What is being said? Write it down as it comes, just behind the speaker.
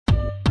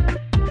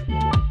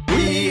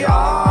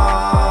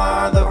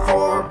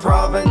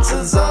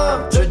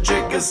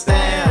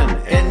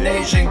Tajikistan, an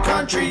Asian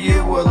country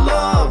you will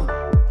love.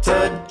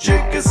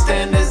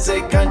 Tajikistan is a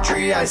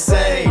country, I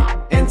say,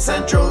 in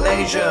Central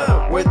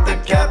Asia, with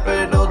the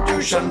capital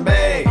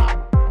Dushanbe.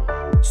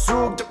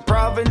 Sugd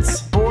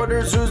province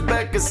borders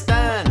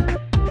Uzbekistan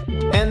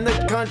and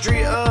the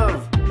country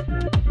of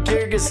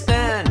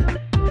Kyrgyzstan.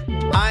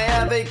 I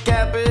have a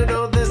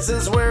capital, this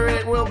is where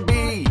it will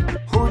be.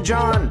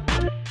 Hujan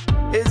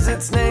is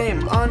its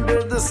name,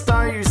 under the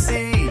star you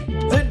see.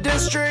 The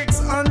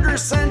districts under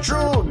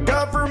central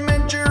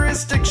government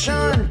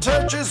jurisdiction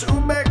touches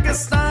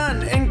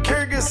Uzbekistan and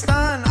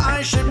Kyrgyzstan,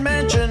 I should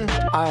mention.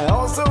 I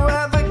also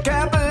have a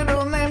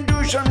capital named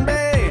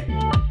Dushanbe.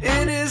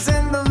 It is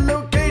in the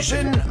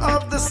location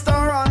of the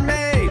star on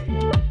May.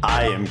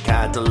 I am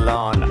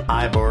Catalan,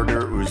 I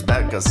border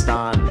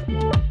Uzbekistan.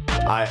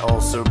 I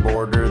also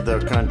border the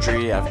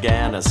country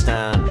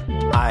Afghanistan.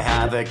 I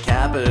have a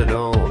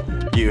capital,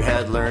 you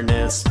had learned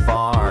this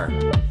far.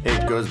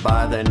 It goes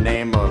by the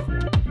name of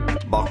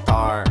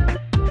Bakhtar.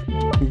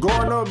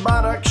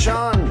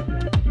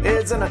 Gorno-Badakhshan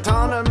is an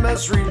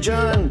autonomous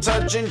region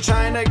touching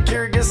China,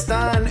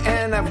 Kyrgyzstan,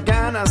 and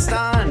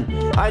Afghanistan.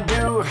 I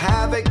do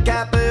have a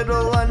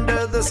capital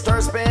under the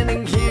star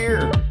spanning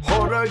here.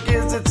 Horak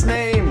is its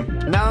name,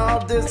 now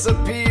I'll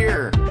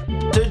disappear.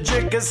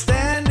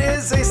 Tajikistan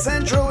is a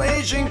Central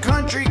Asian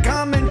country,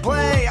 come and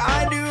play.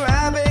 I do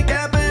have a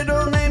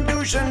capital named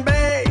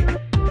Dushanbe.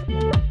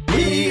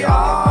 We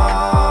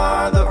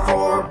are the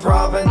 4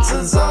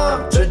 provinces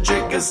of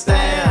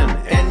Tajikistan,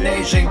 an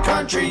Asian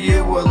country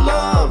you will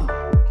love.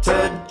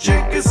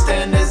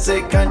 Tajikistan is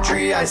a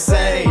country, I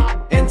say,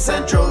 in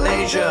Central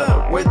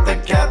Asia, with the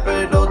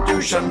capital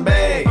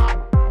Dushanbe.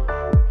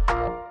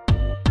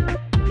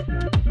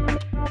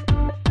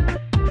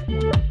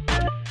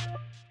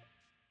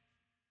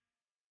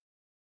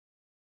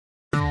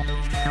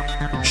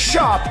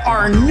 Shop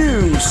our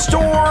new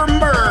store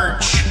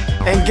merch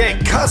and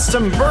get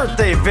custom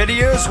birthday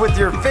videos with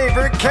your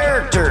favorite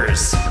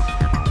characters.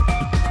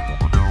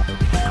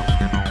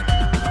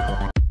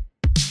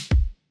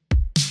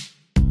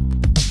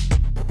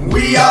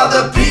 We are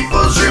the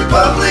People's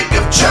Republic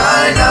of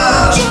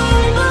China,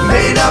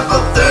 made up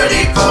of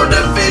 34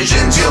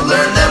 divisions. You'll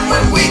learn them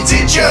when we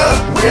teach you.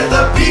 We're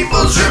the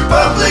People's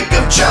Republic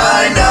of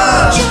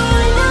China.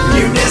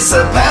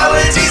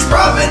 Municipalities,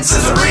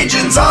 provinces, and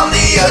regions on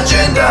the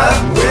agenda.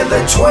 We're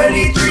the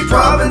 23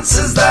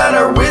 provinces that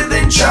are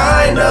within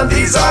China.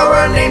 These are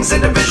our names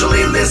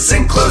individually.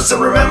 Listen close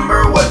and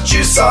remember what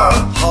you saw.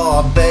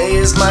 Hebei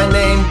is my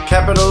name,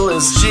 capital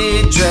is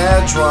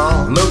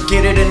Zhejiang.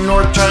 Located in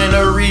North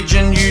China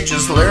region, you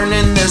just learned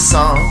in this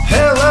song.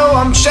 Hello,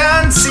 I'm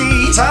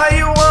Shanxi.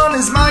 Taiwan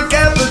is my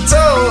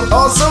capital,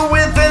 also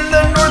within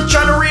the North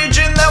China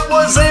region. That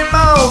was a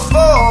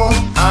mouthful.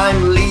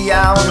 I'm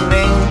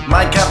Liaoning,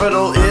 my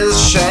capital is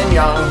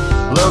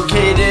Shenyang.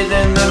 Located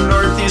in the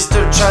northeast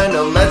of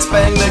China, let's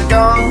bang the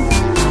gong.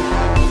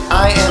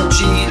 I am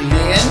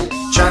Jilin,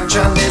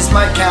 Changchun is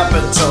my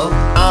capital.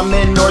 I'm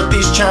in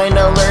northeast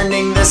China,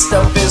 learning this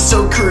stuff is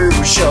so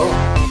crucial.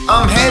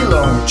 I'm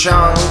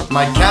Heilongjiang,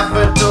 my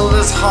capital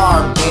is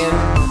Harbin.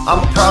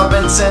 I'm a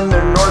province in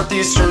the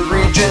northeastern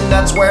region,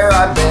 that's where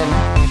I've been.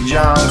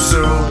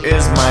 Jiangsu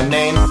is my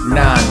name,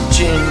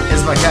 Nanjing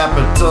is my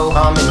capital.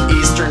 I'm in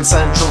eastern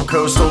central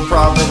coastal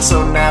province,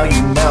 so now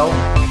you know.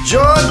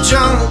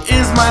 Zhejiang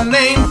is my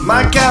name,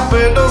 my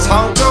capital's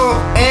Hangzhou.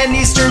 And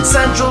eastern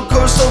central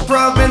coastal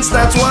province,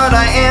 that's what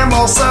I am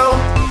also.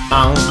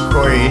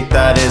 Anhui,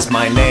 that is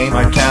my name,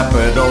 my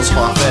capital's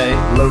Hefei.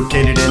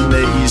 Located in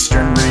the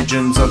eastern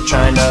regions of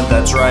China,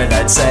 that's right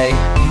I'd say.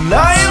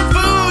 I am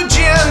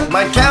Fujian,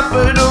 my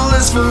capital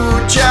is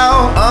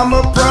Fujiao. I'm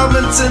a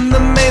province in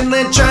the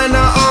mainland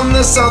China on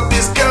the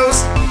southeast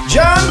coast.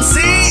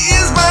 Jiangxi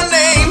is my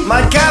name, my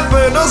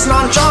capital's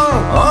Nanchang.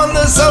 On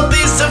the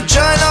southeast of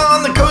China,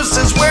 on the coast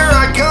is where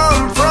I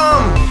come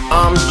from.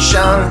 I'm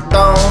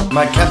Shandong,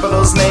 my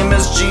capital's name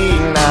is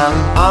Jinan.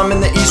 I'm in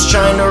the East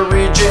China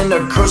region,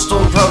 a coastal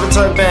province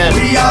I've been.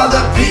 We are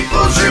the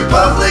People's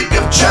Republic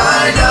of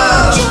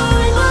China,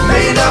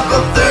 made up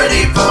of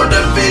 34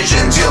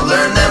 divisions. You'll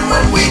learn them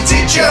when we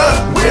teach you.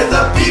 We're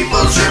the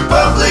People's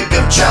Republic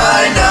of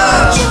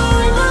China.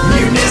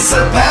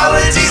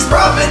 Municipalities,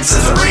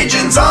 provinces, and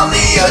regions on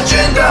the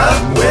agenda.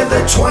 We're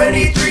the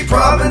 23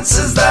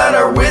 provinces that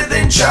are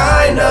within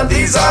China.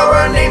 These are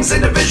our names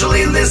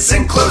individually.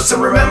 Listen close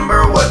and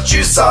remember what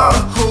you saw.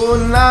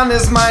 Hunan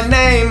is my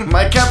name,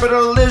 my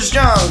capital is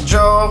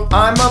Jiangzhou.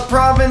 I'm a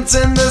province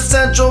in the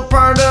central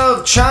part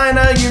of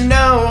China, you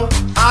know.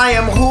 I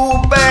am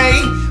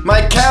Hubei,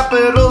 my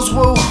capital's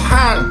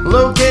Wuhan.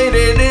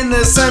 Located in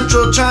the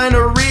central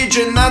China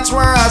region, that's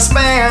where I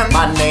span.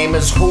 My name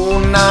is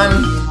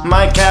Hunan,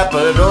 my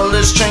capital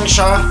is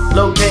Changsha.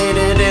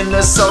 Located in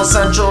the south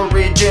central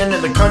region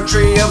in the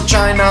country of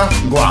China.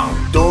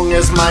 Guangdong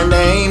is my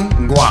name,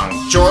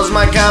 Guangzhou is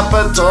my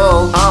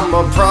capital. I'm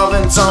a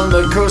province on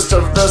the coast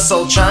of the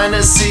South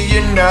China Sea,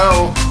 you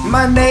know.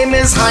 My name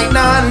is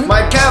Hainan,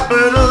 my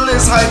capital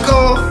is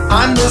Haikou.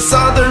 I'm the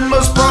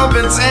southernmost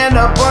province and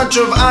a bunch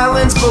of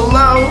islands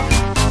below.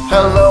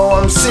 Hello,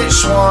 I'm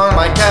Sichuan,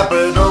 my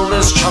capital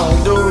is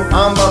Chengdu.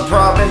 I'm a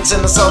province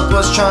in the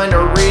southwest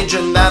China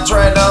region, that's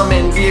right, I'm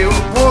in view.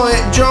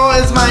 Guizhou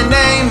is my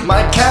name,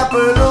 my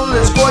capital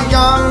is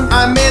Guiyang.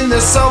 I'm in the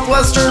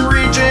southwestern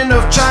region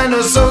of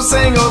China, so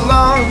sing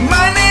along.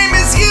 My name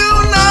is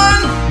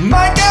Yunnan,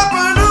 my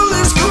capital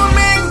is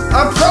Kunming,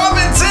 a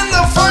province in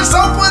the far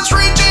southwest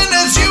region,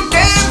 as you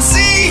can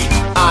see.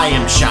 I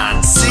am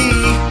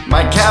Shanxi,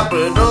 my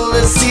capital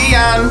is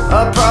Xi'an,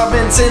 a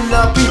province in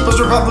the People's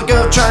Republic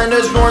of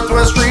China's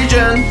northwest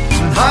region.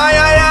 Hi,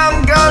 I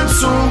am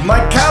Gansu, my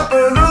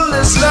capital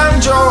is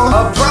Lanzhou,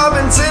 a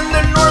province in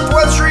the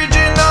northwest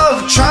region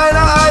of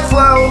China I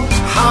flow.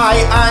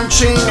 Hi, I'm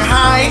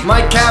Qinghai,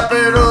 my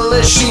capital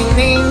is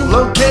Xining,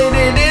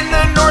 located in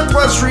the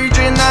northwest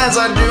region as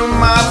I do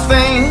my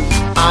thing.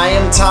 I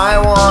am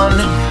Taiwan,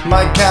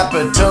 my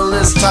capital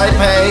is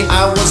Taipei.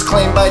 I was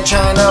claimed by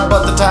China,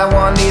 but the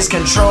Taiwanese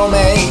control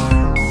me.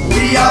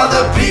 We are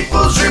the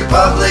People's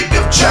Republic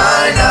of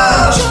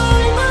China,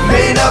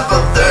 made up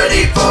of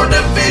 34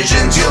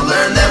 divisions. You'll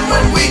learn them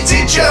when we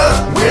teach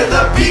ya. We're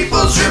the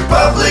People's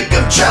Republic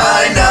of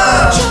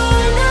China.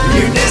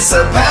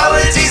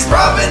 Municipalities,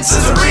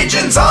 provinces, and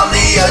regions on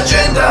the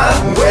agenda.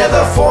 We're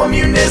the 4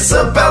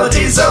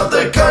 municipalities of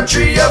the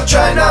country of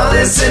China.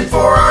 Listen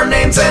for our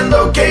names and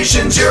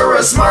locations. You're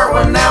a smart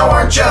one now,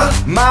 aren't ya?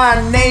 My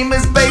name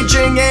is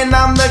Beijing and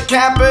I'm the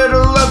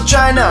capital of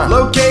China,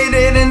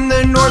 located in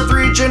the north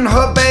region.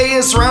 Hebei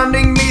is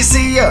surrounding me,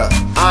 see ya.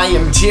 I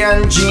am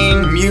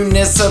Tianjin,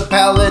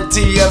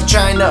 municipality of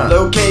China,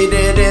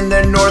 located in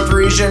the north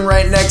region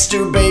right next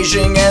to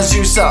Beijing, as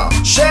you saw.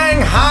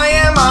 Shanghai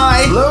am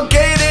I,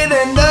 located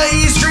in the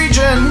east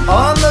region,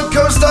 on the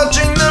coast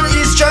touching the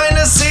East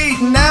China Sea.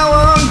 Now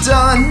I'm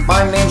done.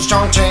 My name's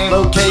Chongqing,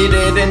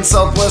 located in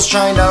southwest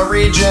China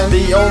region,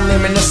 the only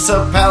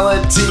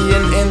municipality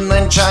in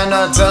inland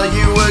China. Tell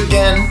you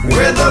again,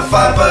 we're the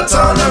 5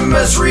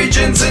 autonomous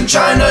regions in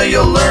China.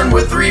 You'll learn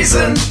with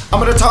reason.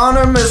 I'm an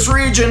autonomous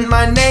region.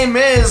 My name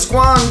is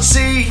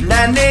Guangxi.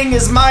 Nanning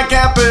is my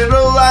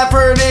capital. I've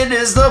heard it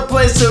is the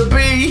place to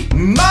be.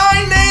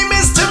 My name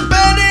is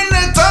Tibetan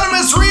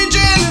Autonomous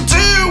Region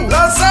 2.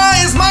 Lhasa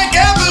is my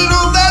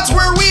capital. That's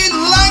where we'd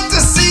like to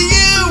see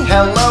you.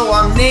 Hello,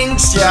 I'm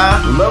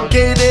Ningxia,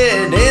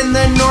 located in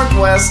the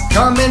northwest.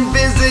 Come and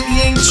visit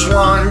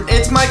Yingchuan.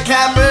 It's my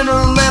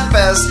capital at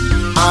best.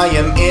 I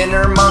am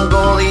Inner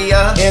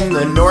Mongolia, in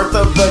the north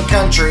of the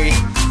country.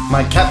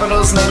 My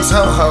capital's name's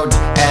Ho-Hot,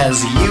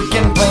 as you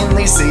can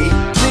plainly see.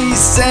 Please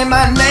say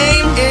my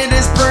name, it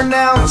is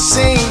pronounced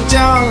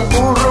Xinjiang.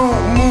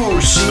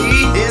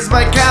 Urumqi is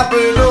my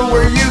capital,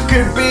 where you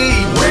could be.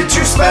 We're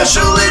 2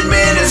 special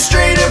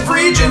administrative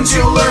regions,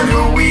 you'll learn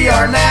who we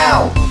are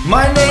now.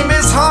 My name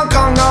is Hong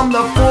Kong, I'm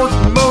the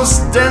 4th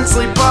most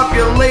densely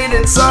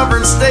populated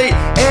sovereign state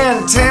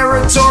and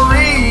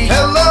territory.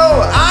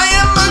 Hello, I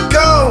am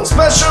Macau,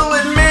 special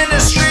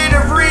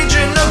administrative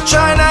region of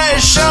China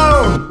is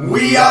shown.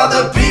 We are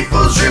the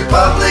People's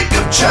Republic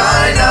of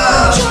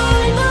China,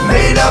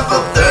 made up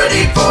of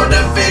 34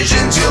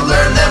 divisions. You'll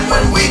learn them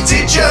when we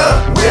teach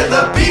ya. We're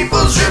the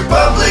People's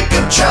Republic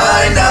of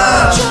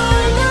China.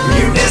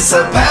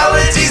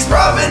 Municipalities,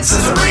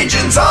 provinces, and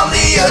regions on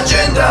the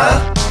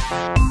agenda.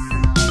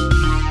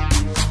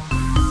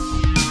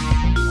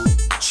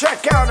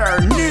 Check out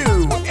our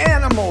new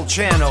animal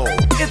channel.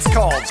 It's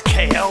called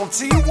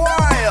KLT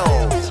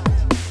Wild.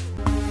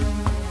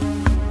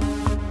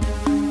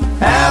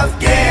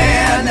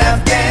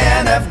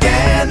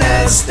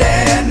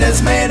 Afghanistan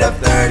is made of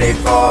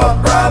 34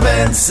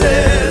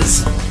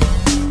 provinces.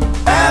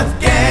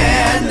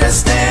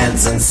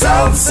 Afghanistan's in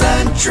South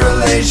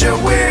Central Asia.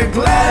 We're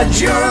glad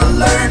you're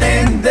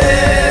learning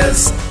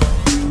this.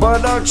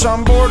 But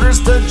Archon borders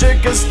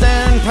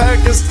Tajikistan,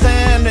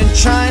 Pakistan, and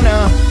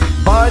China.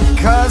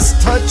 Badkhas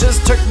touches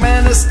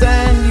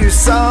Turkmenistan, you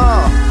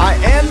saw. I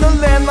am the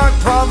landlocked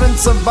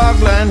province of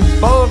Baghlan.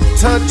 Both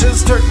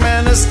touches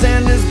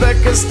Turkmenistan,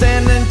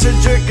 Uzbekistan, and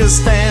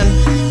Tajikistan.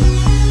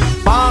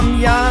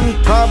 Bamyan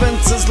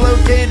province is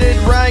located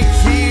right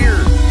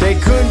here.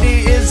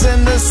 Daikundi is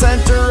in the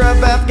center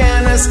of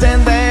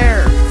Afghanistan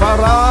there.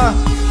 Farah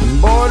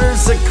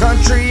borders the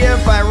country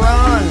of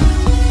Iran.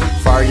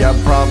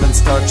 Faryab province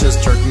touches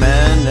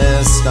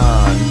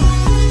Turkmenistan.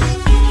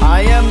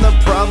 I am the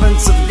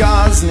province of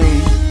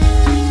Ghazni.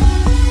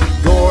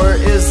 Gore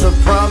is the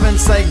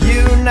province that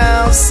you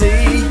now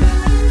see.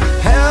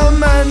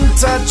 Helmand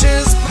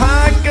touches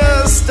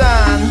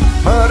Pakistan.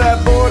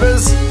 Herat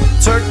borders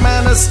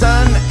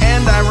Turkmenistan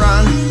and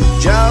Iran.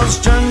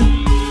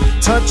 Jowzjan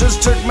touches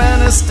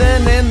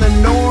Turkmenistan in the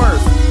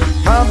north.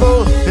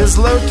 Kabul is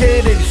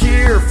located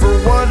here for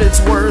what it's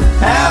worth.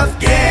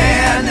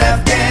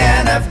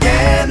 Afghanistan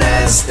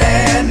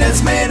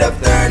is made of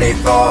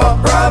 34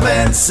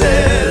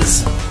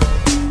 provinces.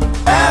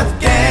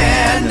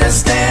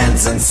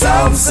 Afghanistan's in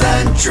South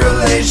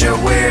Central Asia.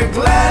 We're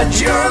glad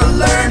you're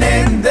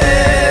learning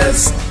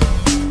this.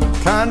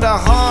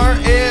 Kandahar,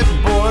 it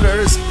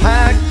borders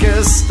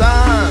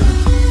Pakistan.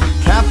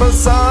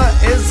 Kapasa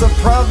is the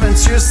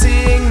province you're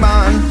seeing,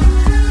 man.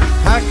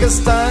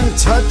 Pakistan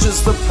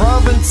touches the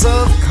province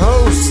of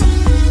Khost.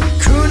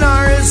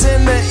 Kunar is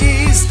in the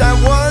east, that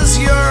was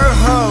your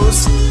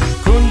host.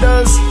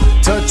 Kunduz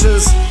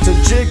touches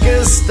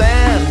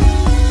Tajikistan.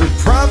 The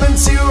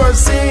province you are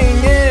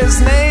seeing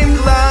is named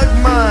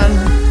Lagman.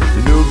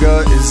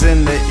 Luga is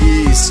in the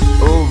east,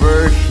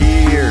 over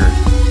here.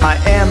 I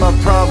am a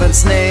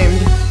province named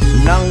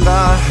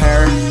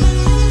Nangarhar.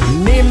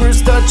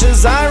 Nimruz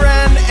touches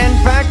Iran and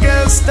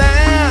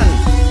Pakistan.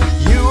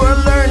 You are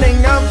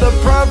learning of the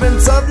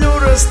province of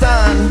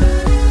Nuristan.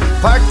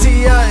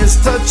 Paktia is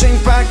touching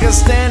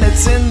Pakistan,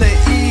 it's in the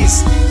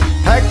east.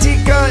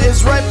 Paktika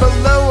is right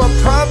below a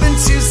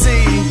province you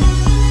see.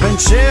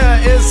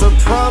 Panjshir is a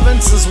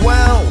province as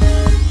well.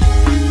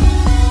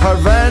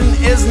 Parvan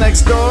is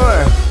next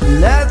door,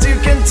 and as you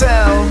can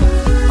tell,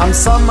 I'm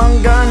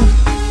Samangan,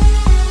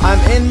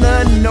 I'm in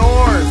the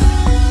north.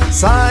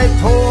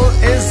 Saipol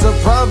is the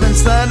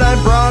province that I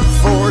brought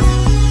forth.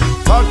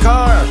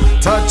 Takhar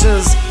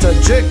touches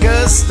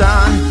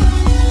Tajikistan.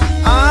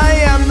 I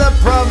am the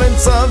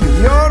province of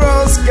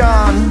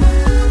Yorozgan.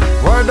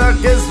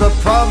 Wardak is the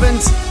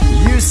province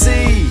you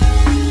see.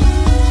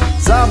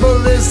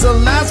 Zabul is the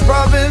last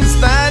province,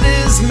 that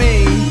is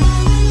me.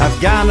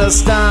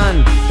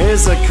 Afghanistan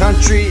is a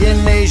country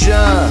in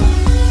Asia.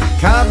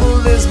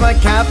 Kabul is my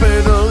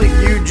capital,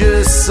 you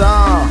just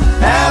saw.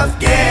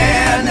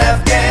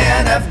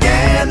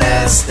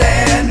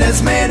 Afghanistan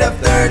is made of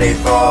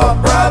 34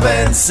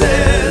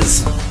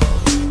 provinces.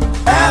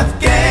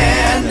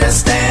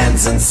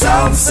 Afghanistan's in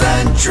South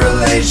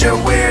Central Asia.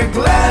 We're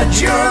glad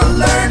you're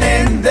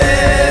learning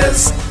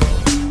this.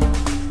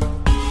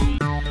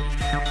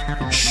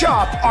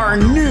 Shop our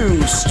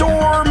new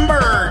store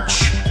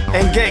merch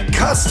and get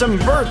custom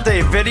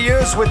birthday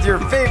videos with your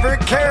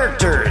favorite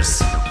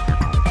characters.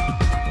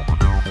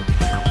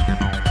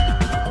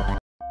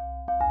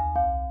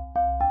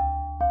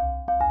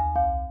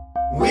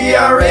 We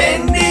are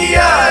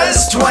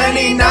India's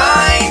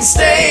 29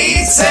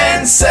 states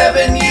and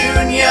 7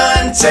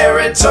 union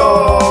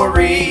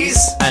territories.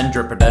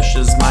 Andhra Pradesh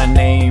is my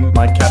name,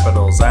 my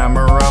capital's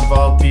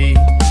Amaravati.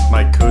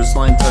 My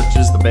coastline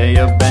touches the Bay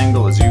of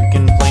Bengal, as you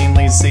can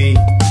plainly see.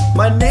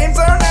 My name's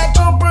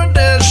Arunachal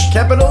Pradesh,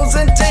 capital's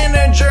in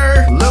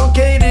Tanager,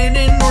 located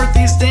in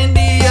northeast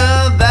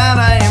India, that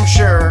I am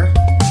sure.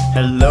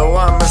 Hello,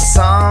 I'm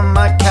Assam,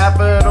 my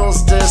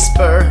capital's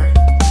Dispur.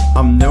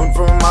 I'm known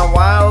for my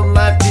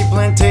wildlife, tea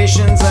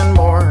plantations and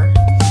more.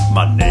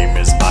 My name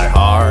is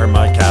Bihar,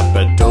 my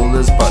capital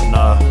is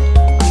Patna.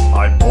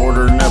 I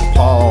border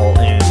Nepal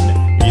in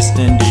East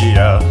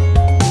India.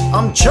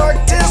 I'm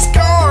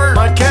Chhattisgarh,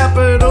 my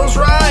capital's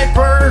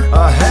Raipur,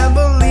 a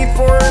heavily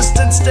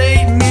forested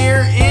state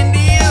near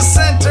India's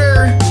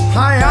center.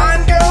 Hi,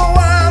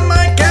 Goa,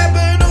 my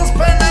capital's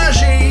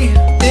Panaji,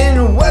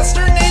 in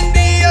western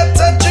India,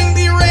 touching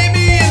the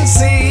Arabian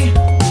Sea.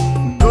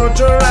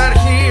 Gujarat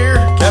here,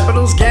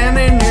 capital's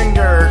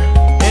Gandhinagar,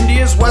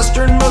 India's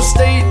westernmost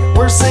state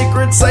where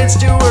sacred sites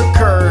do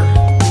occur.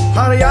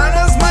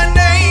 Haryana's my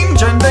name,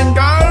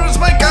 Chandigarh's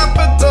my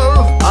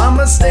capital. I'm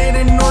a state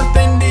in North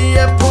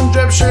India,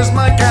 Punjabshire's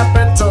my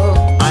capital.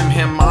 I'm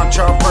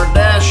Himachal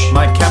Pradesh,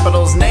 my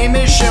capital's name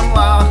is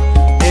Shimla.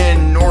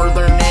 In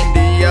northern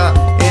India,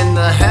 in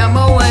the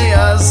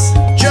Himalayas.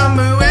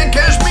 Jammu and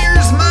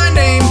Kashmir's my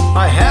name.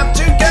 I have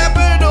 2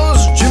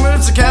 capitals.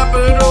 Jammu's the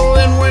capital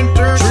in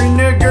winter,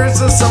 Srinagar's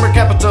the summer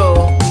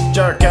capital.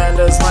 Jharkhand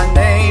is my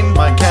name,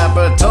 my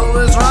capital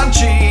is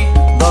Ranchi.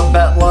 The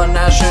Betla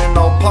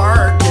National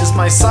Park is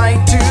my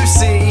sight to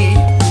see.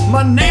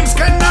 My name's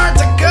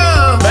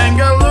Karnataka,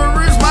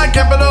 Bengaluru's my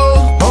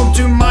capital, home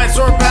to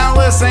Mysore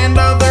Palace and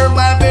other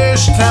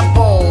lavish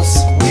temples.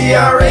 We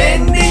are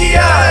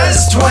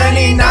India's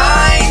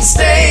 29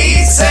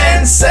 states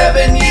and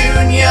 7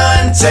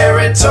 union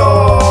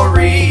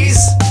territories.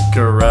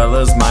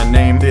 Kerala's my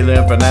name,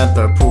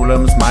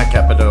 Thiruvananthapuram's my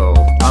capital.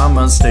 I'm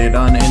a state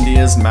on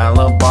India's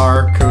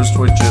Malabar coast,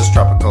 which is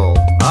tropical.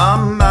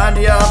 I'm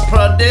Madhya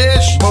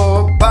Pradesh,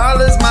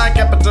 Bhopal is my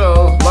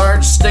capital.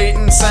 Large state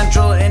in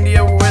central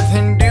India with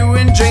Hindu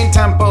and Jain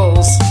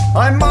temples.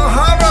 I'm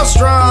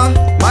Maharashtra,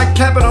 my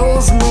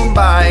capital's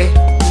Mumbai.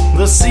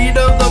 The seat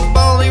of the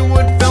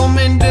Bollywood film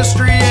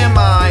industry am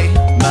I.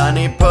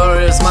 Manipur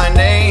is my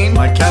name,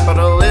 my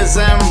capital is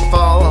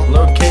Imphal.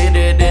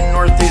 Located in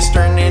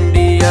northeastern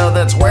India,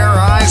 that's where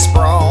I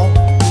sprawl.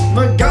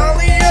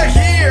 Meghalaya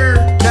here,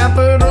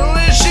 capital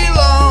is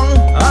Shillong.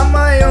 I'm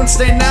my own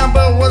state now,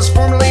 but was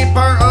formerly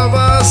part of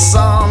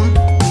Assam.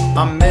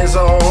 I'm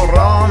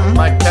Mizoram,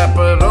 my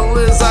capital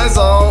is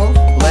Aizawl.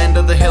 Land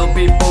of the hill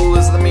people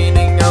is the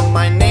meaning of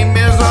my name,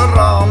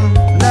 Mizoram.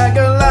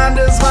 Nagaland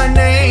is my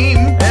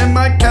name, and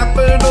my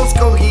capital's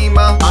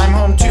Kohima. I'm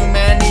home to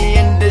many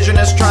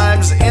indigenous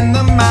tribes in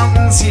the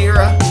mountains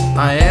here.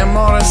 I am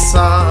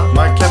Orissa,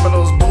 my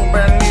capital's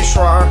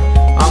Bhubaneswar.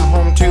 I'm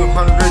home to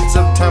hundreds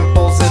of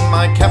temples, and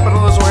my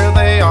capital is where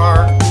they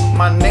are.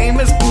 My name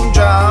is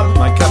Punjab,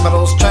 my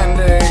capital's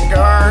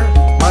Chandigarh.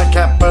 My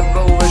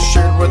capital is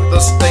shared with the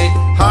state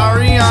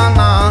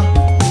Haryana.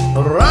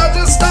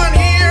 Rajasthan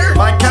here,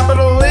 my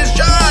capital is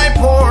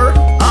Jaipur.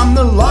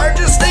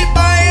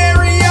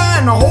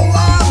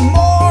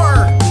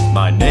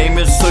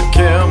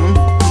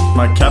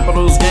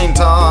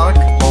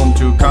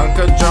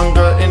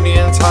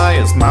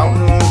 highest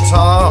mountain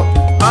top.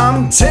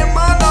 I'm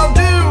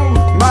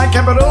Timanaldu, my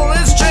capital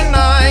is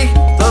Chennai,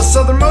 the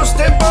southernmost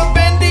tip of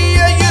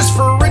India used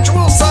for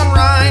ritual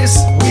sunrise.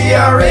 We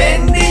are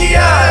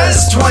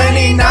India's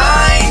 29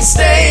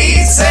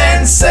 states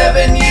and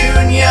 7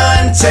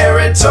 union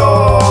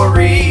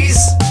territories.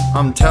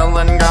 I'm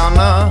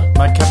Telangana,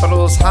 my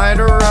capital's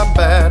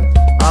Hyderabad.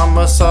 I'm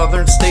a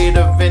southern state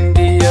of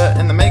India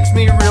and that makes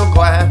me real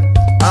glad.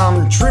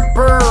 I'm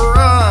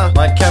Tripura,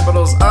 my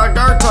capital's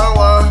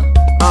Agartala.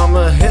 I'm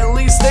a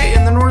hilly state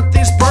in the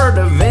northeast part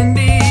of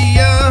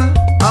India.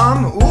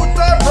 I'm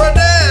Uttar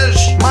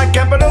Pradesh, my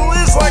capital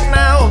is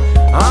Lucknow.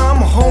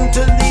 I'm home to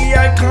the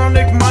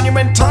iconic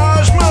monument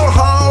Taj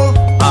Mahal.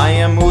 I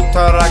am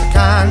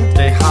Uttarakhand,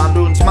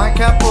 Dehradun's my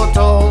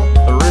capital.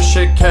 The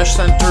Rishikesh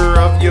center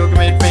of yoga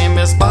made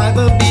famous by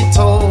the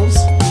Beatles.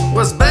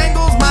 West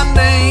Bengal's my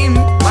name,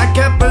 my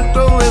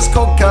capital is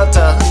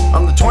Kolkata.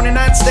 I'm the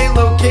 29th state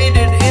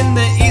located in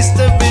the east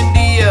of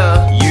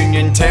India.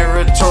 Union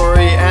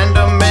Territory,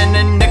 Andaman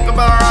and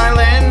Nicobar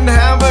Island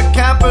have a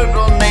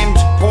capital named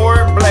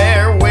Port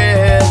Blair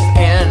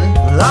within.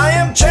 I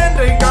am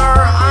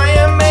Chandigarh, I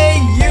am a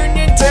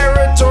Union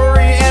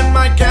Territory and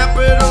my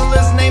capital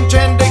is named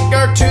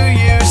Chandigarh too,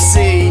 you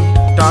see.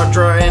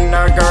 Dadra and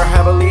Nagar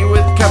Haveli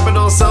with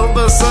capital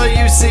Silvassa,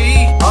 you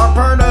see, are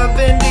part of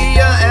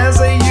India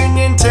as a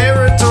Union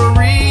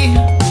Territory.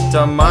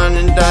 Daman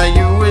and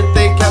Diu with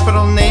a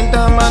capital named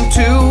Daman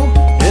too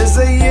is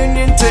a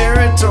Union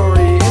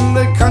Territory in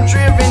the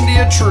country of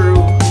India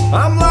true.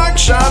 I'm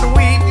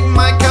Lakshadweep,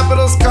 my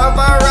capital's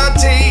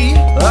Kavarati.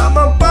 I'm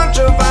a bunch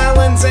of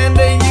islands and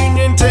a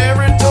Union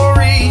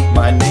Territory.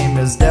 My name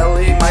is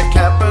Delhi, my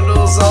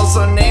capital's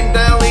also named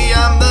Delhi.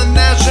 I'm the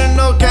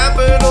national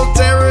capital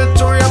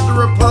territory of the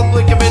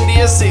Republic of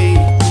India. See,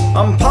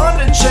 I'm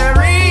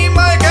Pondicherry,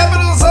 my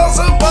capital's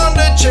also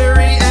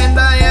Pondicherry, and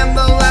I am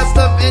the last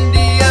of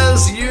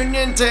India's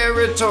Union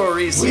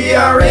Territories. We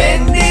are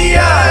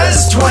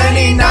India's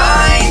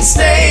 29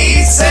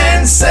 states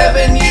and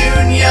 7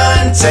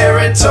 union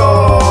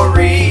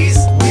territories.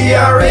 We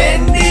are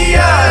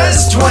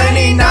India's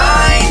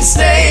 29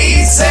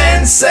 states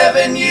and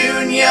 7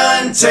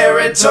 union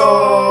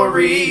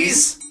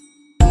territories.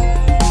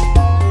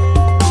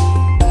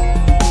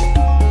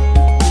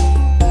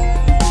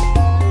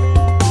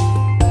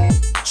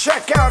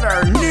 Check out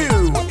our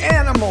new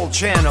animal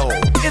channel.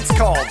 It's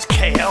called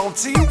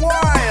KLT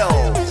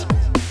Wild.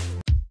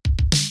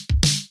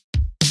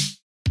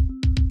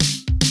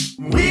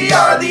 We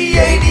are the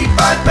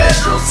 85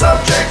 federal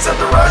subjects of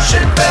the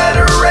Russian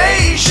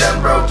Federation,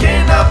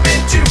 broken up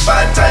into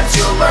 5 types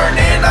you'll learn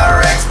in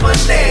our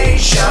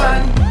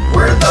explanation.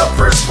 We're the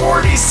first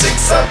 46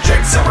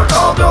 subjects and we're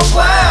called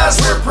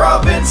Oblast. We're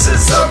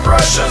provinces of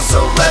Russia,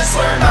 so let's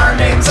learn our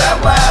names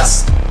at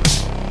last.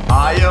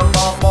 I am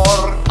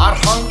Amor,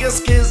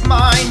 Arkhangelsk is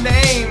my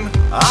name.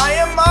 I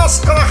am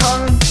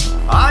Astrakhan,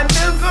 I'm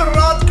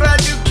Belgorod,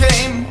 glad you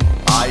came.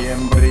 I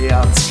am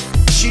Bryansk,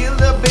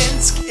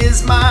 Chelyabinsk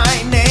is my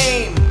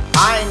name.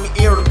 I'm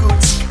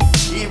Irkutsk,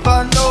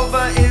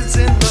 Ivanova is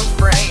in the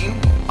frame.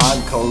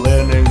 I'm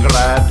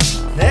Kaliningrad,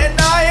 and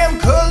I am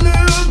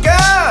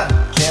Kaluga.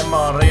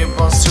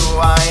 Kemarivos who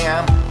I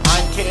am,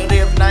 I'm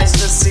Kiriv, nice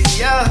to see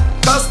ya.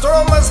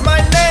 Kostroma's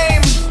my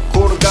name,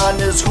 Kurgan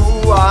is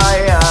who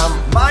I am.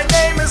 My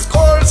name is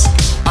Kursk,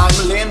 I'm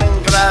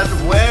Leningrad,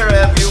 where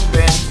have you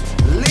been?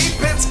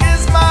 Lipetsk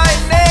is my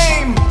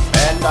name,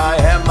 and I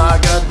am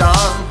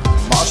Magadan.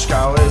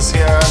 Moscow is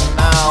here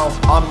now,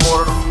 I'm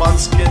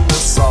Murmansk in the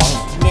song.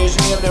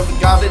 Nizhny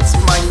Novgorod,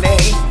 my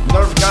name,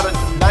 Novgorod,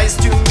 nice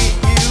to meet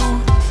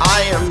you.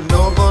 I am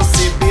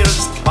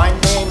Novosibirsk, my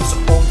name's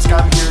Omsk,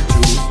 I'm here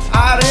too.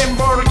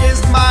 Orenburg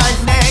is my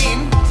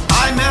name,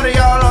 I'm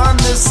Ariel on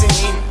the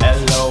scene.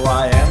 Hello,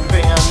 I am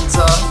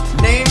Penza,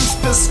 name's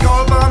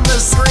Peskov on the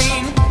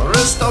screen.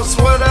 Rostov's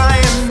what I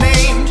am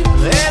named,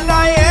 and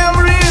I am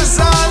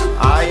Ryazan.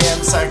 I am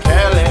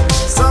Sakhalin,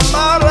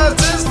 Samaras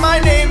is my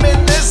name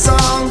in this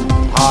song.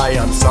 I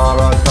am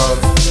Saratov,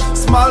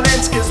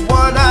 Smolensk is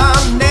what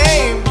I'm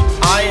named.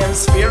 I am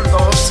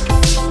Sverdlovsk,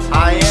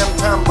 I am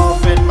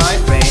Tambov in my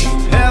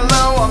fame.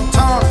 Hello, I'm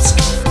Tomsk,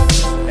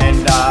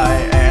 and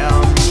I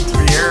am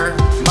Tver.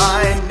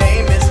 My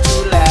name is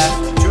Tula,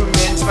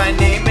 Tumen's my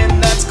name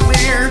and that's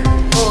clear.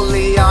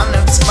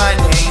 Ulyanovsk my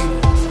name,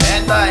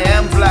 and I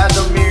am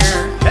Vladimir.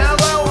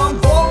 Hello, I'm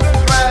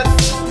Volgograd,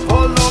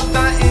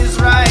 Vologda is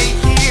right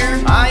here.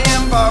 I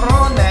am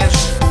Voronezh,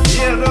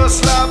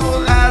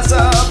 Yaroslavl has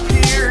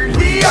appeared.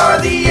 We are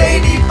the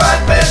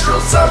 85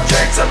 federal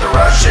subjects of the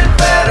Russian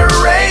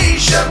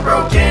Federation,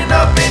 broken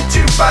up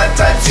into 5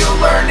 types you'll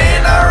learn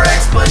in our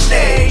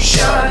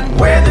explanation.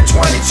 We're the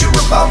 22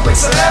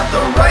 republics that have the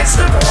rights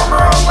to form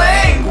our own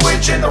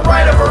language and the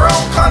right of our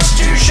own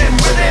constitution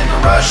within the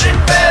Russian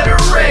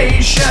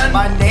Federation.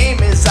 My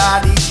name is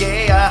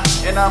Adigea,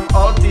 and I'm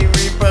of the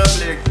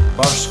Republic.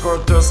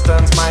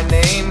 Bashkortostan's my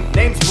name,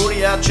 name's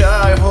Buryatia,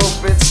 I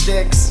hope it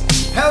sticks.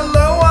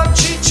 Hello, I'm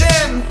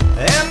Chechen,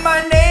 and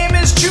my name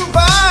is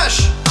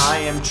Chuvash. I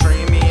am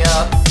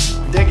Crimea,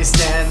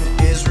 Dagestan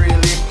is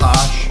really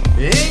posh.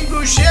 Ingushetia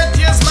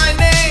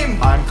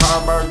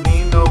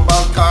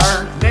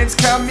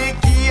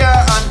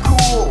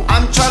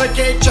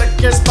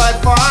Czechist by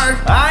far.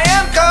 I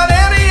am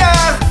Karelia,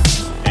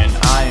 and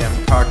I am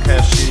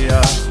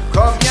Caucasia.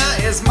 Kovia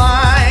is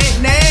my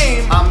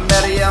name. I'm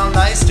Meriel,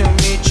 nice to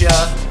meet ya.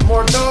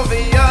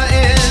 Mordovia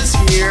is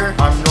here.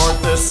 I'm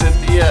North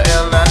Ossetia,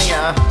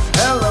 Elenia.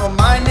 Hello,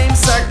 my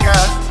name's Seka.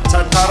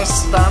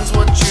 Tataristan's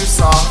what you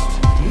saw.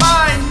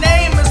 My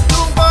name is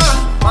Tuva.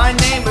 My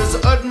name is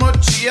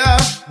Udmurtia.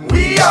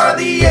 We are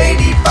the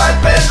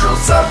 85 federal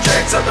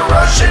subjects of the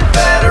Russian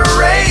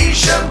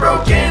Federation,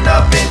 broken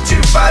up into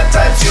 5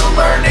 types you'll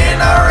learn in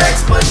our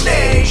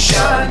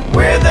explanation.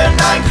 We're the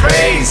 9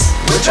 craze,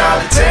 which are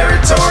the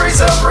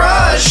territories of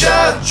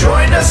Russia.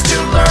 Join us to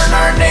learn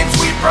our names,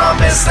 we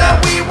promise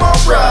that we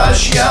won't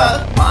rush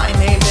ya. My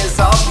name is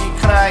Alki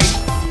Krai.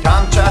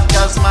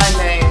 Kamchatka's my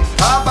name.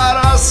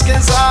 Khabarovsk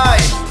is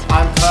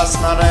I'm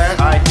Krasnodar,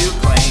 I do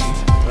claim.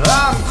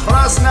 I'm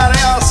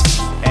Krasnodarsk,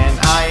 and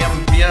I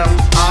am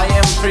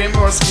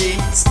Primorsky.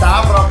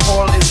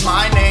 Stavropol is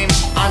my name.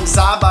 I'm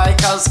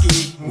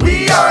Zabaikalsky.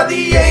 We are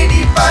the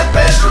 85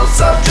 federal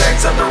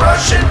subjects of the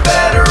Russian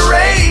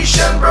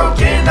Federation,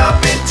 broken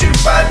up into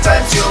 5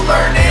 types you'll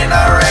learn in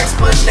our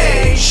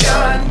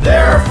explanation.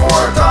 There are 4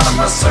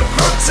 autonomous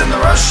crooks in the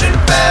Russian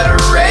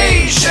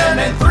Federation,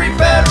 and 3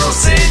 federal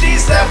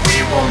cities that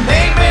we will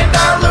name in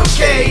our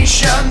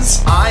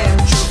locations. I am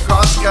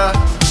Chukotka.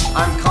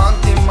 I'm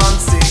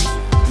Kontimansi.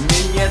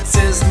 Ninets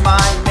is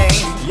my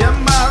name.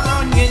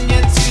 Yamalo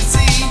Ninets, you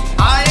see.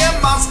 I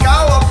am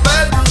Moscow, a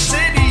federal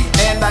city,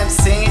 and I'm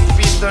St.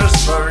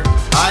 Petersburg.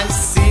 I'm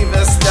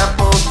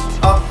Sevastopol,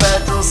 a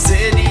federal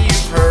city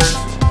you've heard.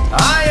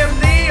 I am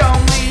the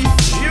only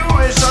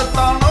Jewish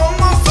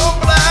autonomous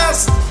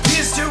oblast.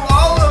 Peace to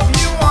all of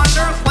you on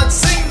earth, let's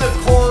sing the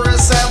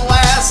chorus at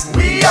last.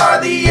 We are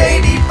the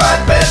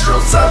 85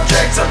 federal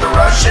subjects of the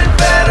Russian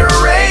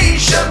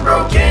Federation,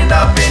 broken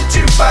up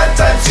into 5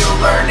 types you'll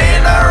learn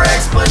in our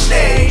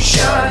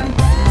explanation.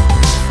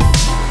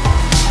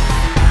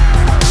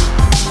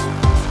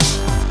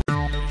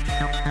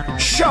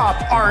 Shop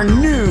our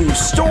new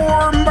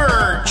store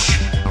merch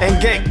and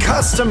get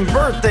custom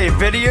birthday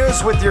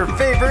videos with your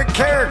favorite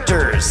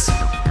characters.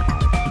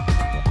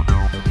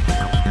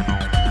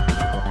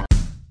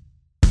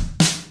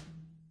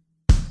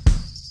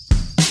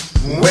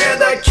 We're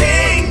the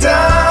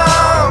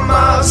Kingdom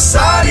of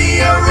Saudi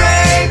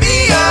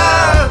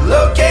Arabia,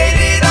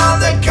 located on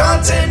the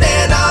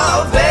continent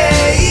of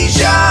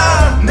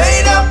Asia,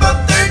 made up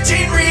of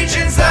 13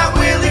 regions that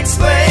we'll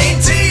explain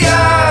to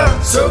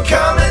ya. So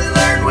come and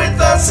learn with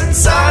us in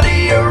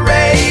Saudi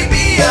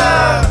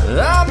Arabia.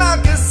 I'm Al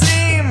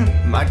Qasim,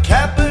 my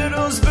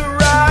capital's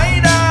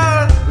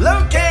Buraida,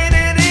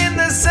 located in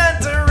the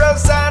center of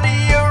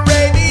Saudi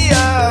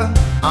Arabia.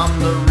 I'm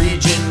the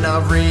region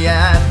of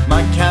Riyadh,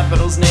 my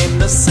capital's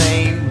named the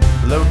same,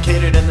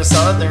 located in the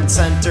southern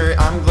center.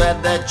 I'm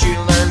glad that you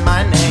learned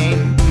my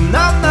name.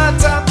 I'm the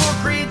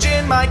Tabuk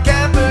region, my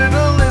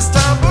capital is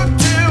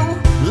Timbuktu,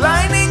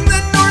 lining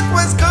the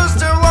northwest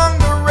coast along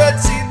the Red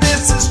Sea,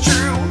 this is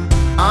true.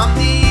 I'm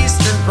the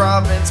eastern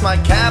province, my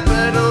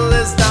capital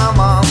is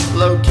Dammam,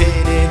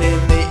 located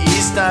in the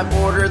east. I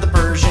border the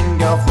Persian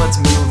Gulf, let's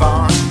move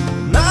on.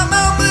 I'm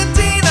Al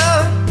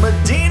Medina,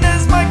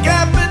 Medina's my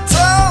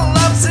capital.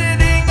 I'm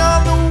sitting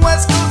on the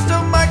west coast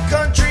of my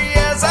country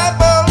as I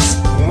boast.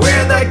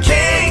 We're the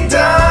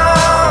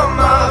Kingdom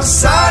of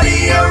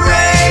Saudi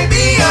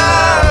Arabia,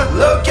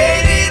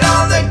 located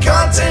on the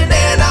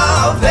continent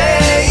of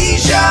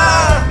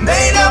Asia,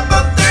 made up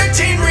of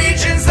 13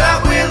 regions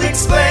that we'll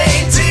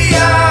explain to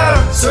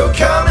ya. So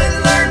come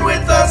and learn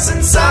with us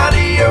in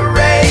Saudi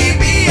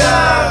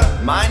Arabia.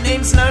 My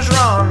name's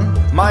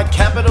Najran, my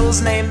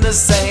capital's named the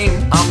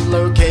same. I'm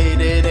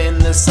located in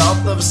the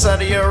south of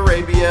Saudi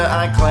Arabia,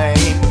 I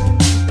claim.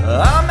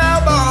 I'm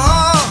Al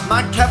Baha,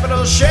 my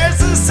capital shares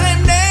the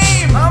same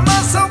name. I'm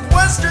a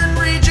southwestern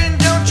region,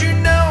 don't you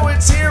know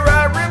it's here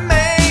I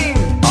remain.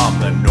 I'm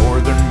the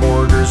northern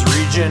borders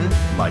region,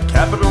 my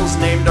capital's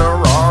named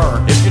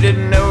Arar. If you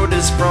didn't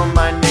notice from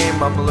my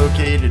name, I'm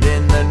located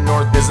in the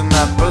north, isn't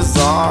that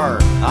bizarre?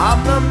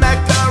 I'm the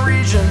Mecca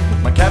region,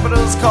 my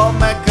capital's called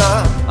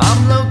Mecca.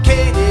 I'm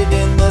located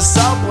in the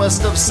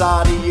southwest of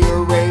Saudi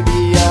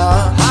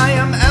Arabia. I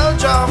am El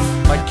Jaf,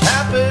 my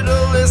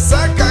capital is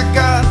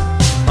Sakaka.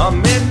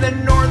 I'm in the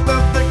north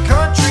of the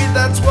country,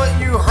 that's what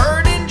you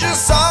heard and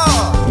just saw.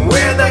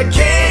 We're the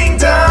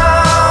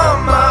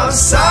Kingdom of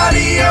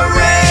Saudi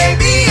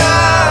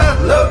Arabia,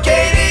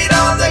 located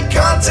on the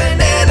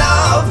continent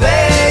of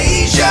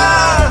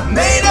Asia,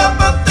 made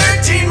up of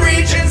 13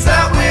 regions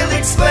that we'll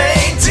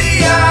explain to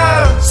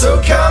ya.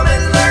 So come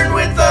and learn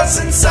with us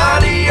in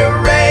Saudi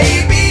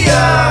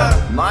Arabia.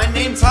 My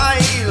name's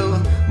Hail,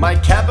 my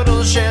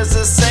capital shares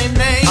the same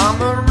name.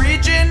 I'm a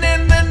region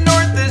in the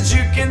north, as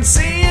you can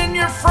see in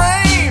your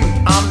frame.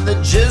 I'm the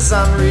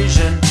Jizan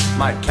region,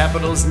 my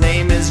capital's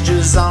name is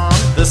Jizan,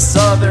 the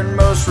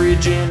southernmost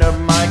region of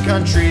my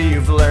country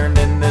you've learned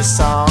in this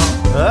song.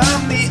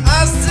 I'm the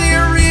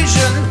Asir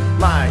region,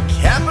 my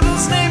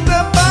capital's named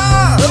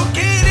Abba,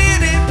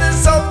 located in the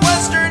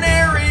southwestern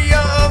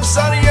area of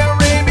Saudi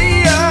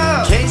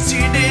Arabia. In case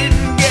you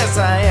didn't guess,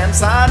 I am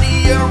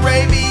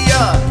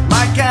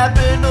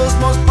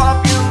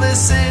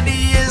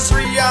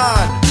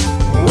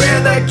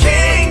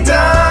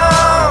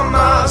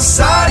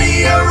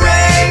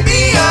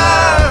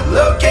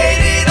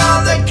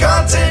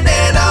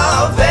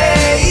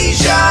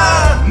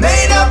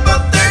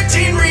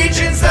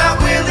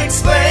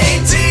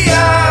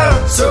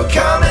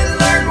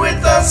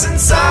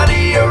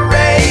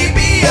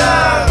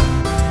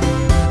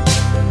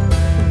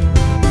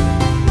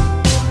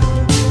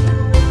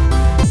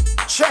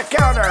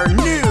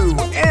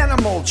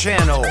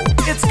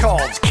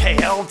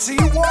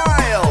KLT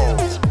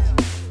Wild.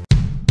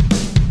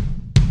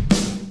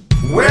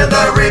 We're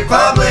the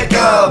Republic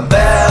of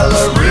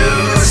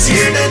Belarus,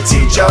 here to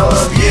teach all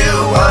of you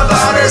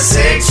about our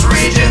 6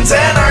 regions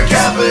and our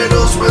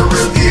capitals we'll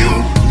review.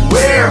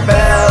 We're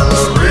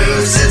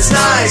Belarus, it's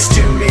nice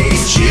to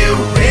meet you.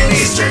 In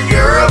Eastern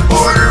Europe,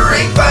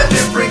 bordering 5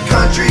 different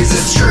countries,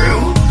 it's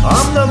true.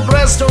 I'm the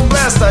Brest, oh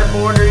Brest, I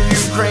border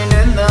Ukraine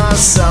in the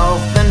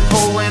south and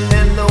Poland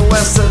in the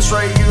west. That's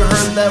right, you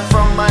heard that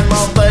from my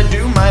mouth, I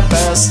do my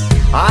best.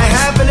 I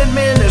have an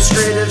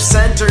administrative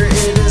center,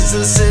 it is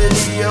the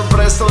city of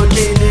Brest,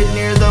 located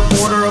near the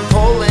border of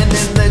Poland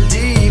in the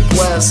deep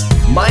west.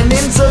 My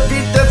name's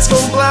Vitebsko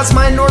Blast,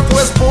 my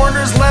northwest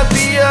borders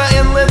Latvia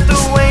and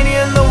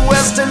Lithuania in the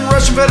west, and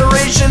Russian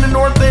Federation in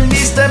north and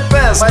east at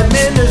best. My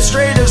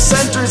administrative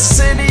center,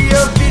 city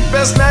of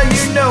Vitebsk, now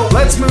you know.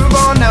 Let's move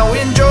on now,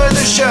 enjoy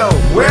the show.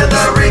 We're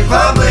the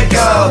Republic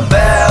of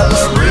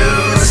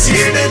Belarus,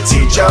 here to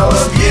teach all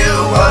of you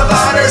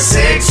about our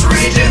 6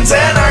 regions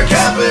and our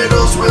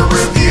capitals we'll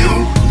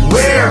review.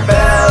 We're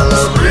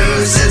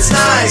Belarus, it's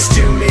nice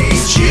to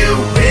meet you.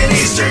 In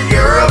Eastern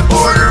Europe,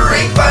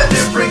 bordering 5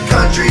 different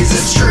countries,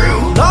 it's true.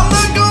 I'm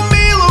the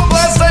Gomilo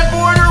Blast, I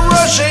border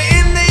Russia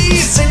in the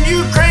east and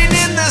Ukraine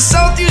in the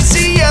south. You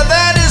see, yeah,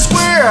 that is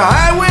where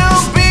I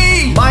will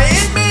be. My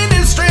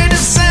administrative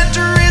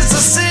center is the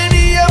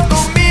city of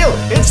Gomil.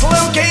 It's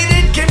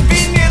located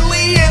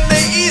conveniently in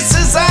the east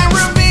as I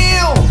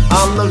reveal.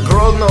 I'm the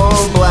Grodno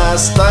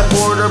Blast, I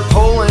border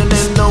Poland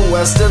in the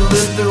west and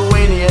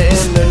Lithuania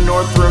in the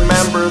north.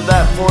 Remember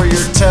that for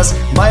your test.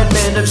 My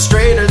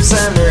administrative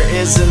center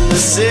is in the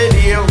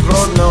city of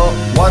Grodno.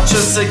 Watch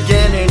us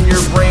again and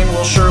your brain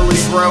will surely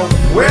grow.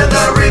 We're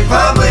the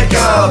Republic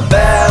of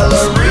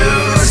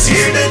Belarus,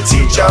 here to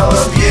teach all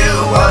of you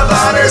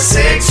about our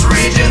 6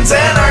 regions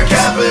and our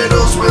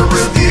capitals we'll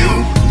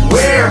review.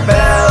 We're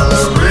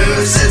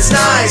Belarus, it's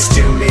nice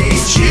to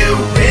meet you.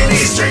 In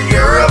Eastern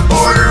Europe,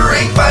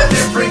 bordering 5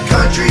 different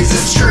countries,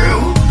 it's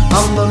true.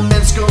 I'm the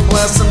Minsk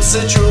Oblast, I'm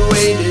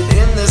situated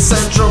in the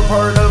central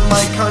part of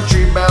my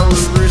country.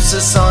 Belarus,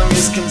 this song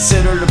is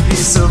considered a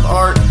piece of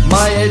art.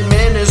 My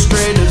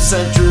administrative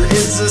center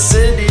is the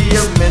city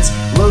of Minsk,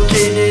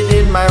 located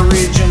in my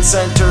region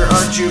center.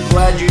 Aren't you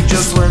glad you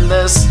just learned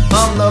this?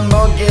 I'm the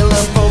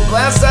Mogilin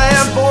Oblast, I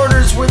have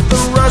borders with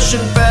the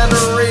Russian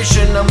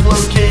Federation. I'm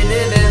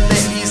located in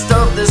the east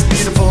of this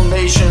beautiful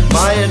nation.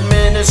 My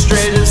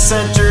administrative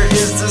center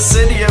is the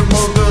city of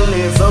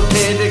Mogilev,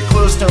 located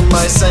close to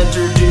my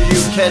center. Do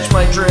you catch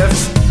my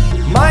drift?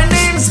 My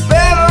name's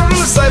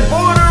Belarus, I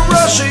border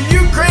Russia,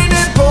 Ukraine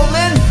and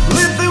Poland,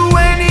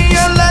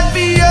 Lithuania,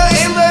 Latvia,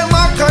 and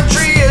my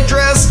country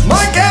address.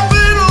 My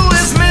capital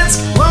is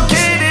Minsk,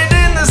 located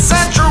in the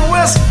central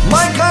west.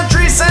 My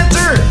country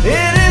center,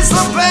 it is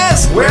the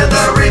best. We're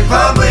the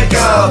Republic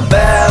of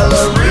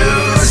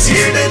Belarus,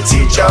 here to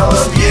teach all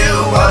of you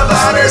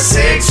about our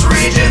 6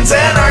 regions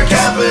and our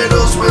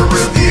capitals we'll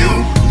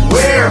review.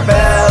 We're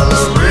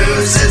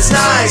Belarus, it's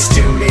nice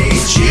to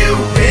meet you.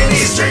 In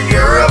Eastern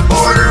Europe,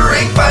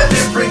 bordering 5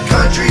 different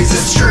countries,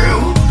 it's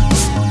true.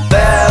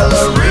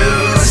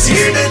 Belarus,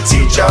 here to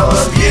teach all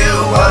of you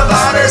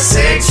about our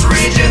 6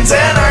 regions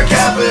and our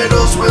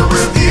capitals we'll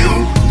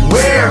review.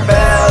 We're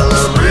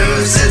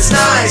Belarus, it's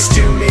nice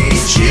to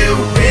meet you.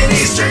 In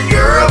Eastern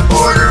Europe,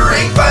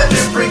 bordering 5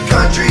 different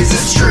countries,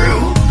 it's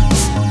true.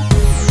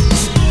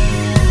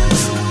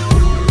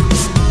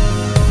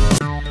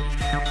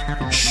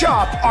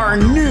 Shop our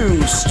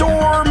new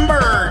store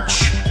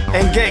merch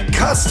and get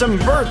custom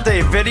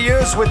birthday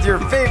videos with your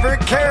favorite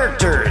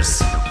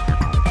characters.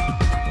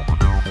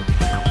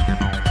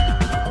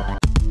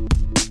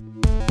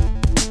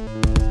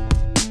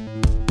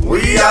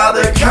 We are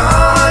the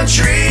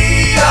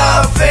country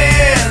of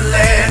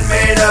Finland,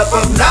 made up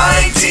of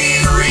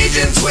 19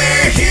 regions.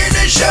 We're here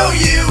to show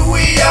you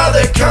we are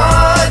the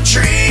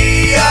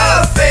country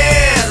of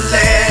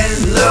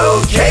Finland,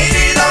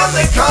 located on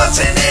the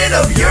continent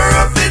of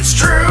Europe, it's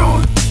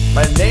true.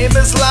 My name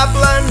is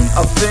Lapland,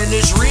 a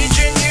Finnish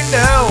region you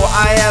know.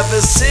 I have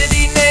a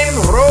city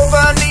named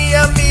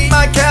Rovaniemi,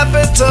 my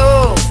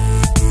capital.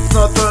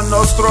 Notre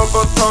Nostro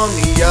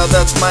Botonia,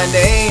 that's my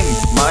name.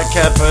 My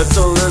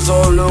capital is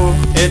Oulu,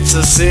 it's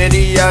a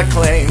city I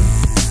claim.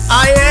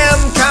 I am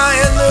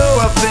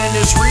Kainuu, a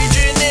Finnish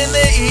region in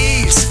the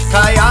east.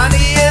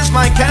 Kajaani is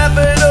my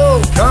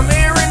capital, come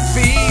here and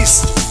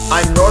feast.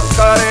 I'm North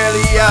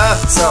Karelia,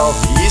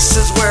 southeast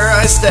is where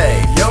I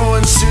stay.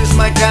 Joensuu's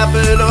my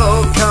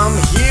capital, come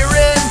here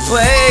and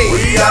play.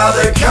 We are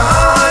the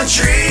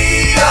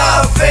country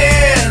of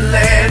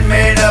Finland,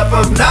 made up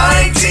of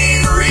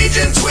 19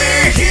 regions.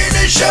 We're here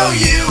to show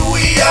you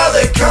we are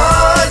the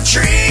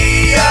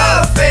country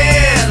of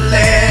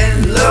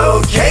Finland,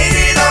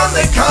 located on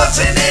the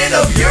continent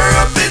of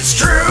Europe, it's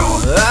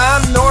true.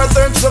 I'm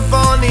Northern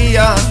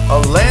Savonia, a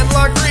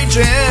landlocked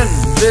region.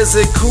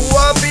 Visit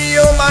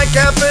Kuopio, my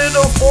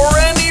capital, for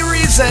any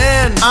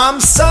reason.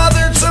 I'm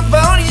Southern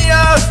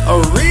Savonia, a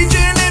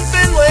region in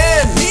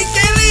Finland.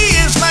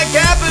 Mikkeli is my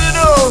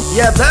capital,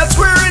 yeah, that's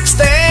where it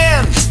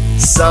stands.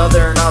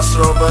 Southern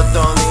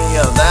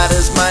Ostrobothnia, that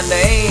is my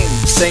name.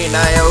 St.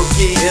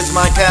 Ioki is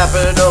my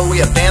capital, we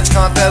have dance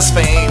contest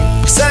fame.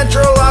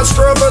 Central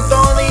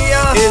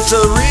Ostrobothnia is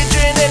a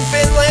region in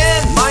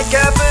Finland, my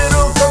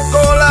capital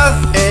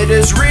Kokkola, it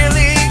is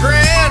really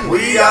grand.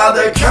 We are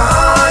the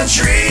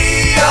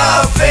country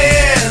of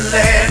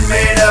Finland,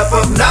 made up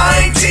of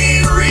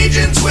 19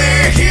 regions.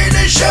 We're here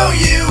to show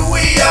you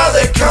we are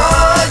the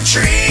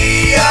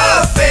country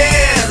of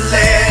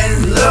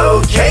Finland,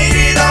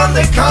 located on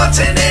the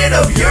continent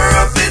of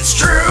Europe, it's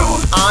true.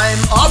 I'm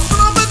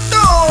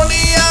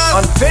Ostrobothnia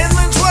on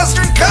Finland's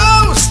western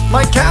coast,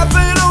 my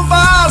capital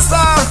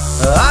Vasa,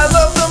 I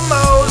love the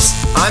most.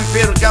 I'm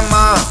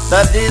Pirkanmaa,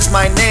 that is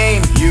my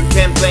name, you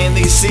can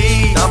plainly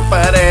see.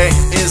 Tampere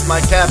is my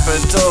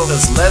capital,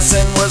 this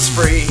lesson was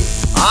free.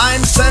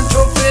 I'm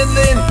Central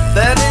Finland,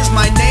 that is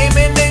my name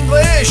in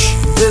English.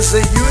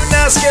 Visit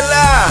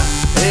Jyväskylä,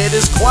 it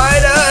is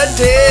quite a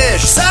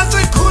dish.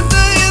 Santa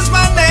Kuta is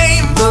my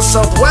name, the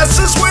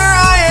southwest is where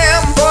I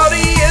am.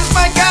 Pori is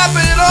my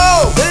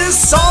capital, this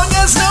song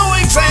has no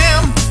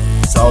exam.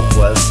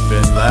 Southwest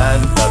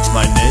Finland, that's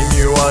my name,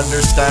 you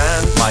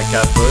understand. My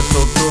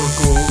capital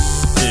Turku,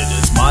 it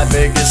is my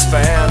biggest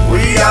fan.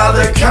 We are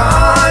the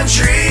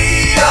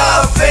country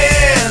of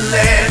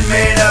Finland,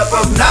 made up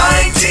of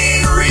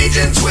 19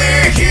 regions.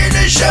 We're here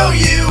to show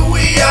you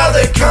we are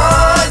the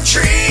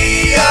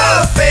country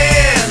of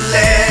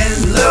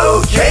Finland,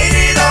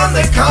 located on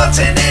the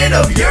continent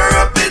of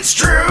Europe, it's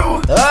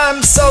true.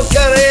 I'm South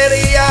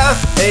Karelia,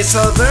 a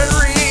southern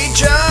region.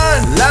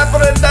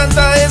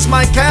 Lappeenranta is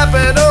my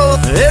capital,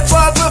 it's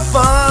lots of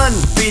fun.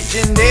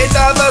 Vicente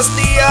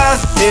Tavastia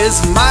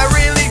is my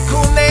really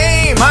cool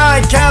name.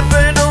 My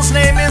capital's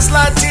name is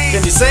Lati,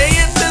 can you say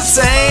it the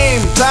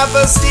same?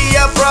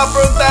 Tavastia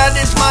proper, that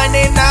is my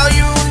name, now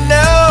you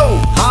know.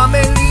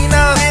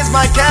 Hamelina is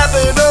my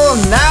capital,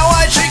 now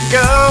I should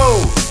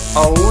go.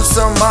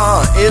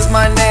 Ousama is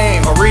my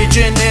name, a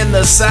region in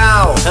the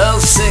south.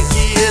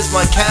 Helsinki is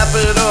my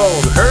capital,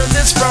 heard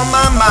this from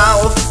my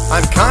mouth.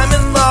 I'm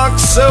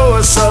Kymenlaakso,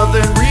 a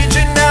southern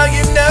region, now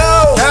you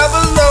know.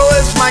 Havelo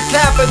is my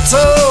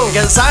capital,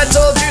 cause I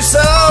told you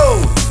so.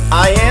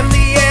 I am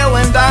the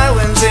Åland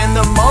Islands in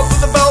the mouth of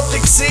the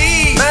Baltic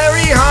Sea.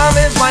 Mariehamn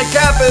is my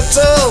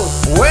capital,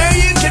 where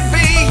you can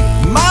be.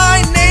 My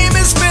name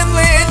is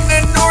Finland,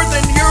 a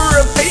northern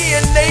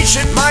European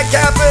nation. My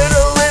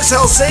capital is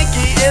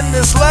Helsinki in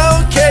this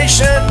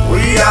location.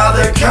 We are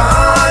the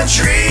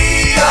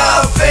country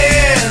of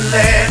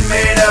Finland,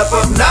 made up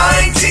of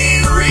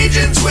 19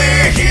 regions.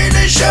 We're here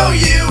to show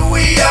you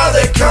we are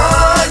the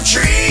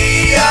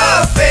country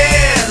of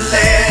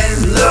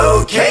Finland,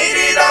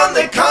 located on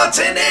the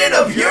continent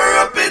of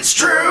Europe, it's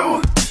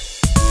true.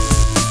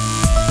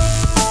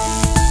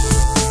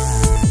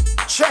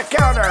 Check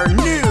out our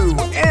new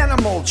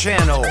animal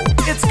channel.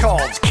 It's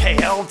called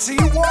KLT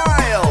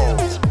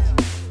Wild.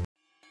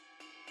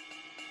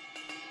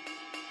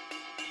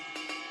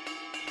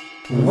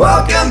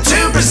 Welcome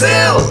to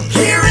Brazil,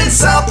 here in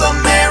South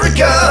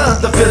America,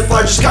 the 5th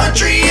largest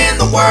country in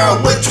the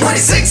world with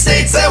 26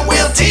 states that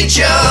will teach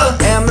ya.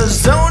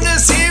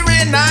 Amazonas here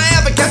and I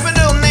have a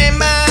capital named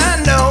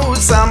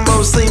Manaus. I'm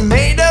mostly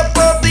made up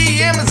of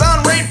the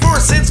Amazon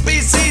rainforest, its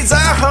species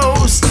I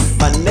host.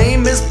 My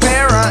name is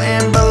Para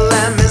and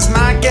Belém is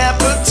my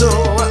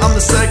capital. I'm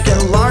the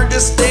second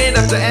largest state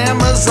after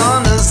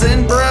Amazonas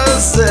in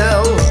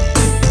Brazil.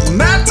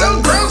 Mato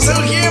Grosso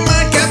here,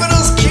 my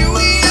capital's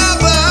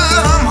Cuiabá.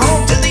 I'm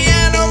home to the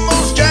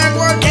animals,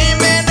 jaguar,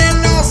 caiman,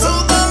 and also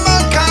the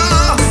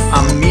macaw.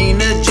 I'm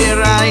Minas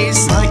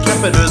Gerais, my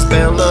capital is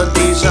Belo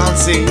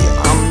Horizonte.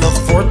 I'm the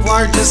 4th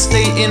largest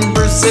state in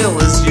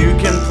Brazil, as you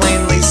can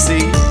plainly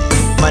see.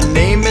 My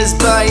name is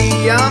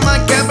Bahia, my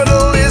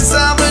capital is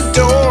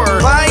Salvador.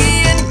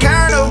 Bahian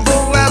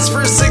Carnival lasts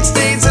for 6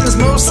 days and is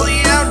mostly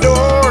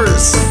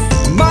outdoors.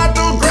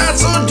 Mato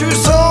Grosso do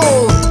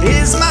Sul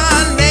is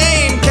my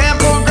name.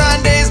 Campo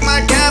Grande is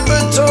my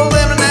capital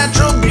and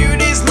natural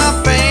beauty's my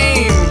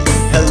fame.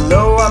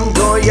 Hello, I'm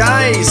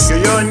Goiás.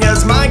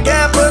 Goiânia's my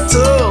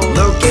capital,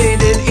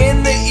 located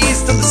in the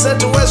east of the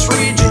Central-West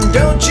region,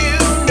 don't you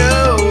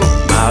know?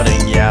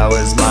 Maranhão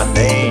is my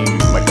name,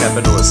 my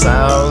capital is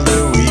São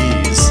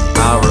Luís.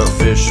 Our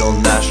official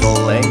national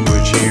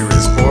language here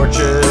is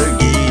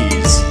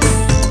Portuguese.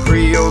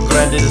 Rio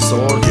Grande do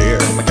Sul here,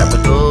 my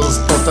capital's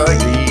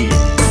Portaguese.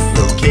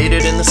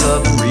 Located in the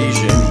southern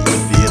region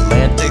with the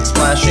Atlantic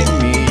splashing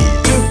me.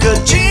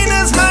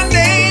 Tucachina's my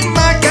name,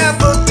 my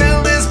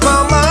capital is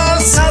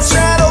Palmas. I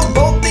straddle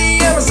both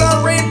the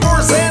Amazon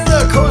rainforest and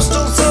the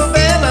coastal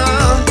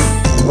savanna.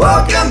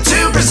 Welcome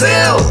to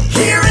Brazil,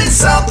 here in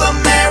South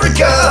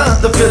America,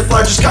 the 5th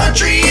largest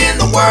country in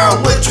the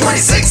world with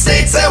 26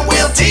 states that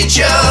will teach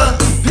ya.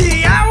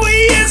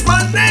 Piauí is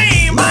my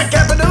name, my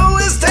capital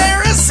is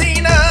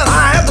Teresina.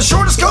 I have the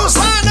shortest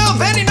coastline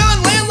of any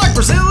non-landlocked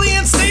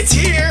Brazilian states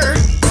here.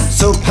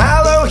 Sao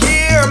Paulo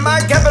here,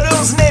 my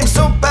capital's named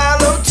Sao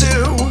Paulo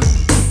too.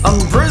 I'm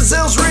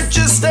Brazil's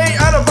richest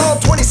state out of all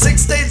 26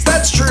 states,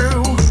 that's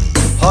true.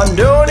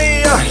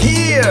 Rondônia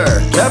here,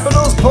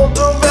 capital's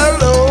Porto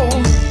Velho.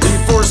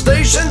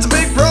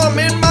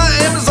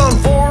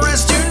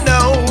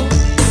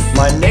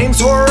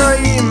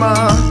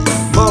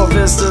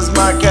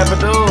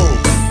 capital.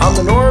 I'm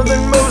the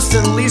northernmost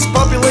and least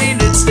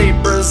populated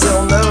state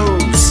Brazil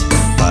knows.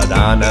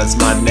 Parana's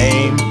my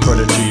name,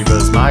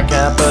 Curitiba's my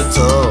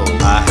capital.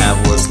 I have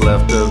what's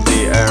left of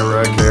the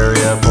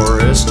Araucaria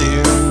forest,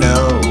 you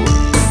know.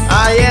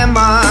 I am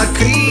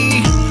Acre,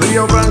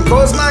 Rio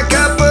Branco's my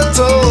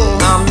capital.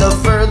 I'm the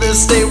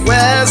furthest state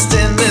west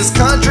in this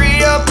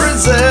country of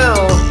Brazil.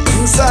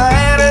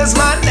 Saeda's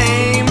my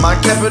name, my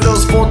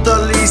capital's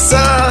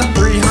Fortaleza.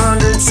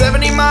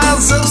 370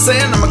 miles of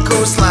sand on my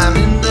coastline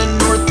in the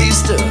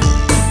northeast.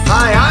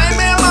 Hi, I'm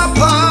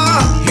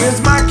Amapá, here's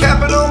my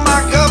capital,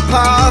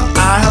 Macapá.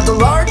 I have the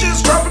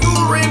largest tropical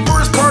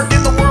rainforest park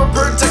in the world,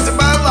 protected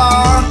by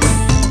law.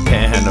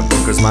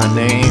 Pernambuco's my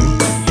name,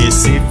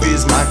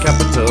 Recife's my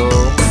capital.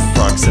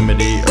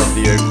 Proximity of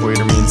the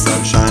equator means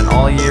sunshine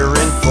all year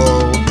in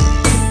full.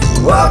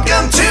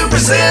 Welcome to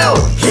Brazil,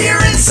 here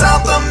in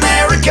South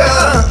America,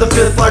 the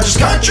 5th largest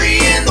country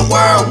in the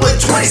world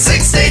with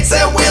 26 states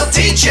that will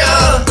teach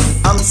ya.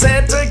 I'm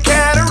Santa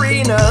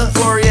Catarina,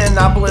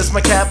 Florianopolis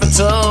my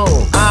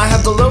capital. I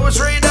have the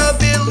lowest rate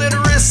of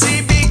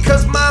illiteracy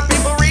because my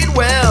people read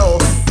well.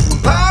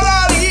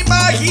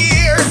 Paraíba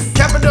here,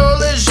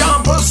 capital is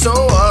João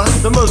Pessoa.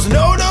 The most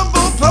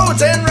notable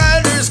poets and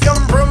writers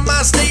come from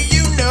my state,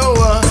 you know.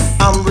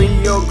 I'm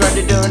Rio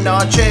Grande do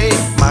Norte,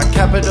 my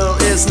capital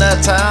is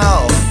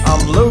Natal.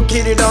 I'm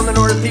located on the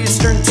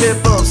northeastern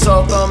tip of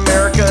South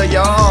America,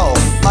 y'all.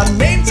 My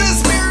name's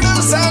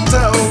Espírito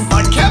Santo,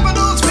 my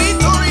capital's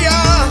Vitória.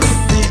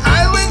 The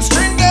islands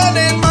Trinidad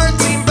and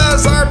Martin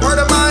Vaz are part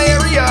of my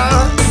area.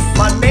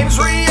 My name's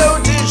Rio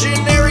de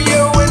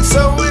Janeiro and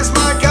so is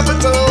my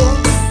capital.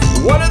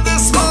 One of the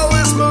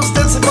smallest, most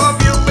densely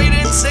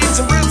populated states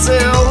in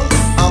Brazil.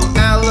 I'm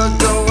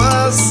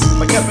Alagoas,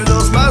 my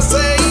capital's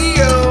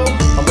Maceió.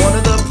 I'm one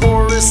of the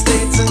poorest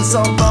states in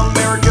South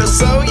America,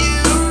 so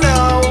you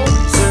know.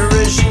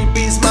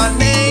 Sergipe's my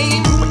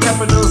name, my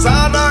capital's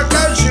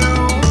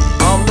Aracaju.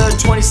 I'm the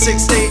 26th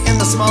state and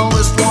the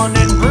smallest one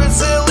in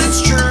Brazil,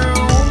 it's true.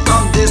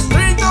 I'm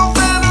Distrito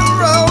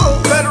Federal,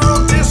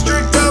 Federal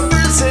District of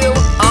Brazil.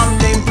 I'm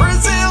named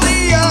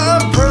Brasilia,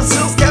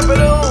 Brazil's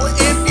capital,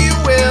 if you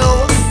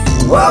will.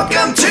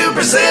 Welcome to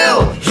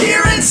Brazil,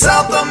 here in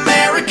South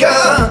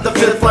America, the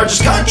 5th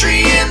largest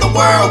country in the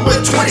world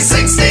with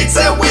 26 states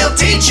that will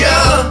teach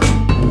ya.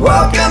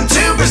 Welcome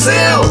to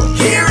Brazil,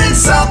 here in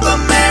South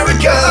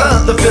America,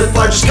 the 5th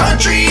largest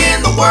country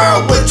in the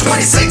world with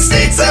 26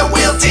 states that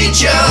will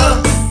teach ya.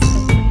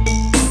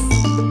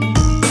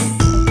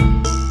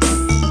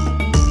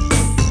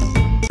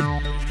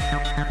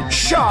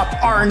 Shop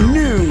our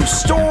new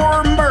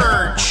store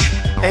merch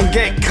and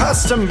get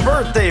custom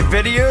birthday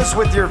videos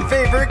with your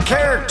favorite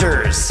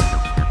characters.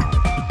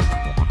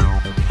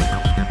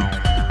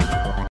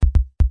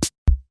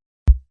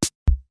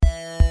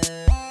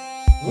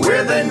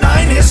 We're the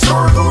 9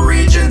 historical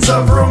regions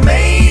of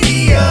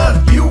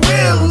Romania. You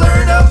will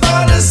learn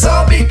about us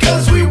all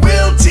because we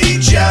will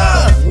teach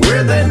ya.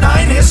 We're the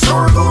 9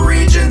 historical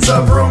regions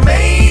of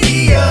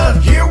Romania.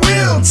 Here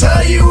we'll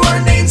tell you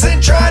our names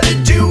and try to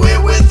do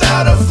it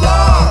without a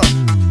flaw.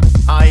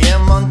 I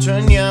am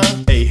Montunia,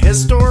 a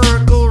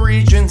historical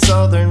region.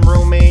 Southern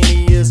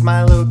Romania is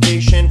my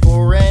location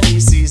for any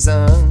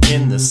season.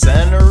 In the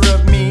center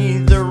of me,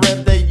 the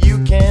red that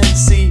you can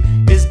see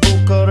is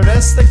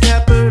Bucharest, the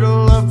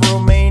capital of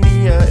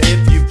Romania,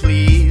 if you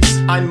please.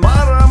 I'm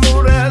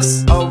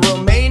Maramureș, a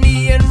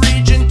Romanian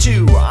region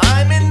too.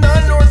 I'm in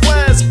the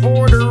northwest,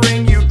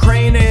 bordering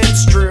Ukraine,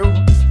 it's true.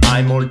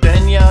 I'm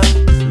Oltenia,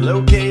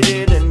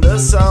 located in the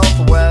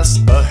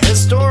southwest, a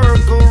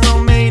historical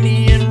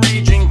Romanian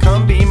region,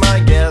 come be my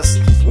guest.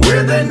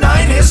 We're the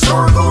 9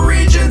 historical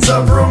regions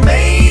of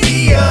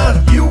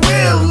Romania. You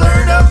will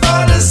learn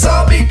about us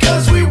all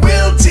because we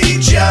will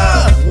teach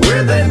ya.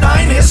 We're the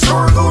 9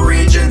 historical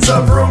regions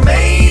of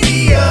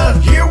Romania.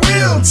 Here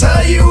we'll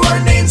tell you our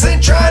names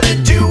and try to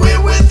do it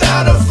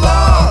without a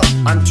flaw.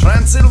 I'm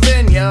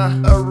Transylvania,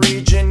 a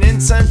region in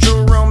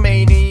central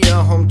Romania,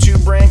 home to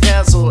Bran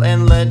Castle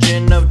and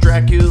legend of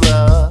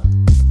Dracula.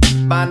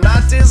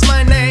 Banat is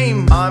my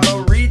name, I'm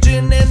a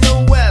region in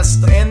the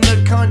west, in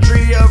the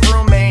country of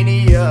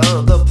Romania,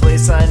 the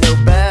place I know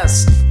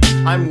best.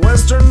 I'm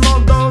Western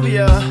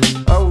Moldavia,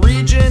 a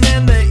region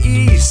in the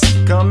east,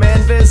 come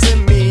and visit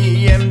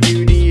me, and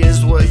beauty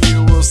is what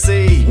you will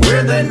see.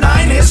 We're the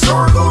 9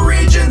 historical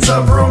regions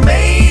of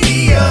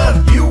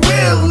Romania. You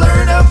will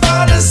learn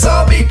about us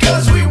all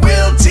because we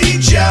will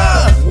teach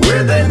ya.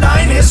 We're the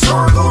 9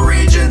 historical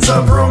regions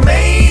of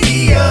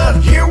Romania.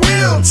 Here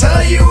we'll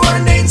tell you our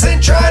names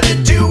and try to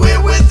do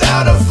it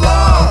without a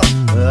flaw.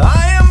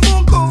 I am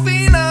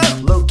Bukovina,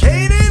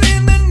 located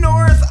in the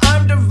north.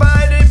 I'm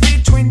divided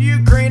between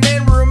Ukraine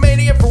and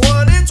Romania for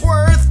what it's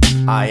worth.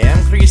 I am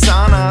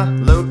Crisana,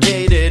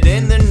 located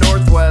in the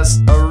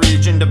northwest, a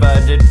region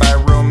divided by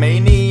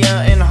Romania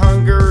and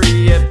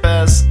Hungary at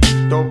best.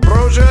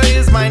 Dobroja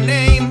is my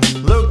name,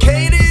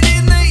 located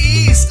in the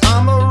east.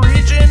 I'm a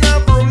region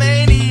of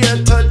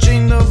Romania,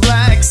 touching the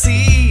Black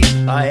Sea.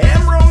 I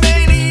am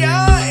Romania,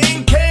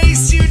 in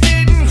case you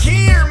didn't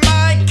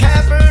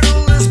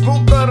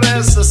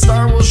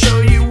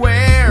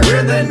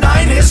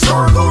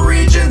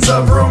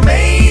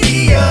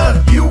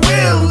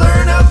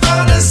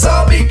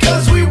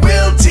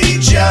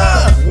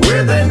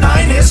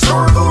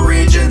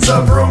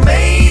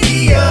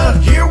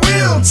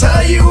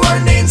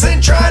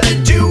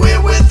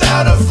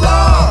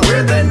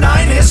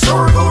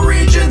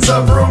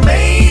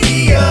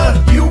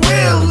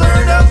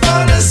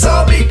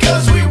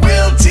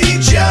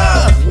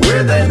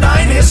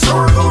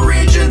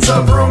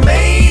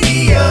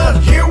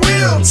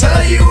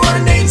tell you our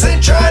names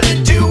and try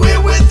to do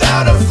it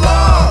without a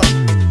flaw.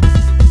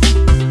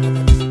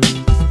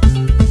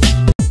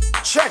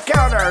 Check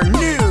out our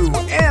new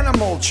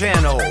animal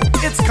channel.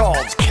 It's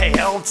called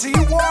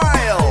KLT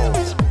Wild.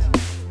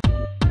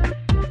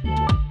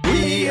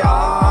 We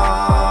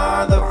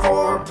are the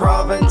 4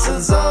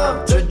 provinces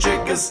of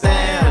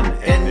Tajikistan,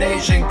 an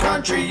Asian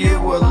country you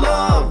will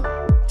love.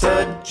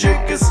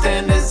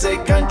 Tajikistan is a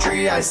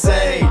country, I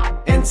say,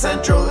 in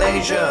Central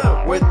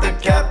Asia, with the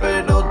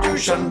capital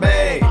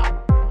Dushanbe.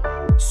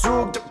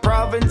 Sugd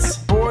province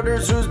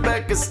borders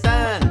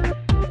Uzbekistan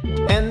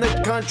and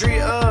the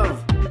country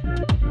of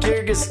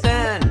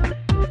Kyrgyzstan.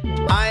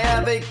 I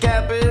have a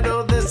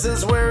capital, this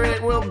is where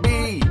it will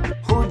be.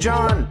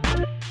 Hujan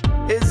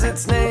is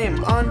its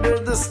name, under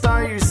the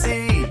star you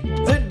see.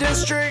 The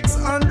districts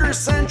under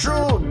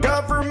central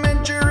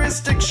government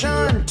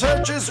jurisdiction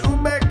touches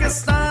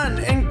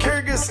Uzbekistan and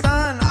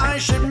Kyrgyzstan, I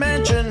should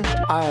mention.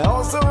 I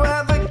also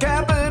have a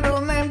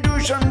capital named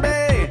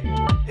Dushanbe.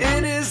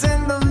 It is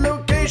in the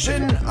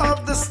location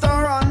of the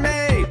star on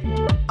May.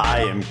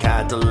 I am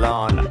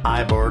Catalan,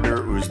 I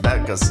border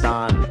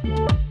Uzbekistan.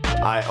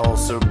 I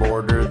also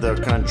border the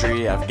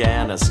country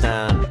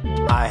Afghanistan.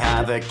 I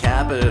have a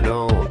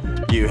capital,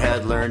 you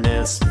had learned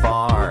this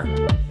far.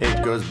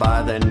 It goes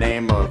by the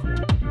name of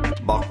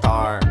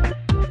Bakhtar.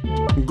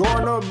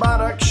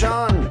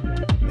 Gorno-Badakhshan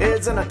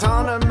is an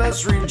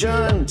autonomous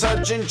region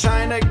touching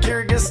China,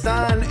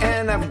 Kyrgyzstan,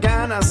 and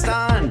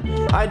Afghanistan.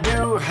 I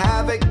do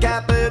have a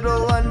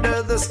capital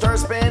under the star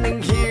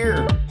spanning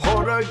here.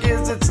 Horak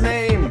is its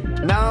name,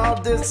 now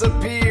I'll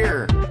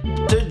disappear.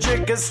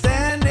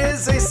 Tajikistan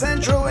is a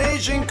Central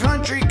Asian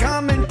country,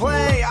 come and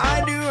play.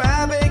 I do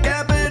have a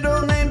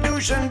capital named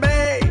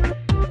Dushanbe.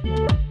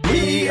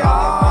 We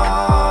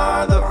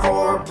are the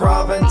 4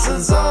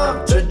 provinces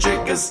of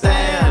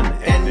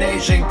Tajikistan, an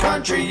Asian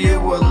country you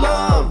will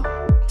love.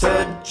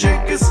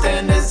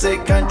 Tajikistan is a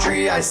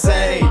country, I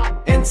say,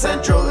 in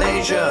Central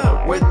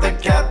Asia, with the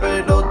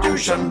capital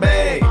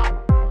Dushanbe.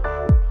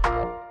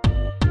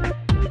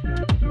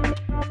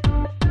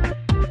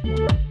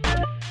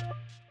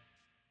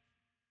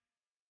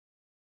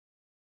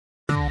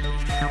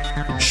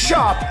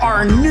 Shop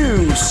our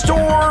new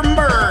store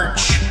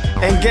merch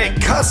and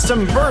get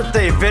custom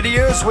birthday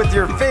videos with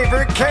your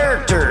favorite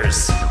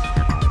characters.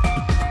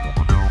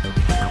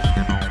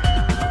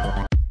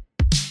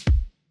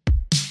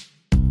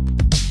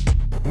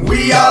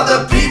 We are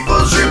the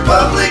People's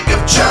Republic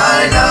of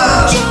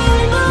China,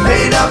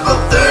 made up of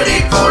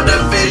 34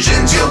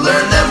 divisions. You'll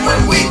learn them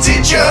when we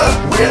teach ya.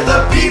 We're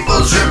the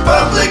People's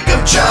Republic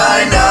of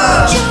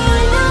China.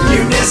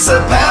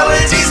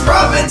 Municipalities,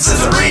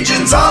 provinces, and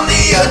regions on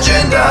the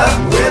agenda.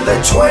 We're the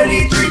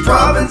 23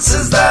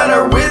 provinces that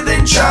are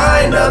within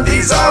China.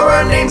 These are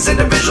our names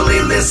individually.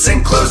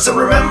 Listen close and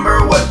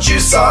remember what you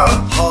saw.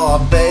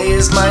 Hebei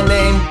is my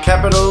name,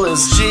 capital is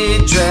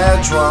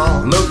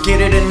Zhejiang.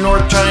 Located in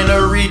North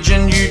China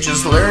region, you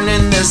just learn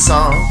in this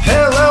song.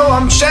 Hello,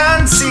 I'm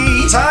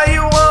Shanxi,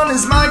 Taiwan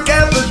is my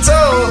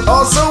capital.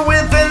 Also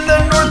within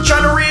the North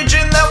China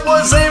region, that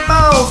was a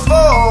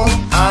mouthful.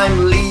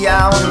 I'm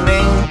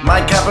Liaoning,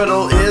 my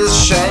capital is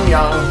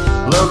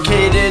Shenyang.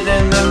 Located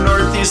in the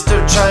northeast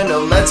of China,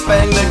 let's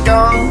bang the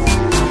gong.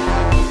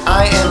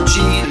 I am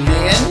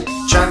Jilin,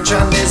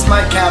 Changchun is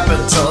my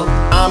capital.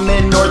 I'm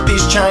in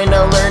northeast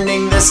China,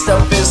 learning this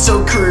stuff is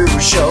so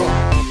crucial.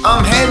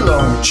 I'm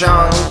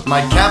Heilongjiang,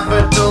 my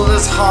capital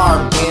is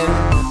Harbin.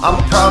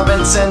 I'm a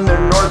province in the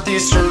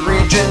northeastern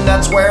region,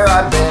 that's where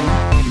I've been.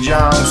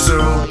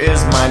 Jiangsu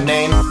is my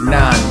name,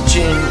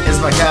 Nanjing is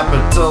my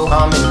capital.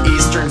 I'm in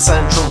eastern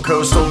central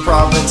coastal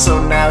province,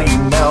 so now you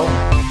know.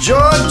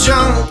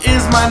 Zhejiang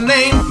is my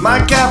name, my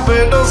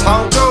capital's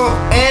Hangzhou.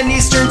 And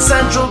eastern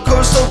central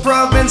coastal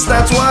province,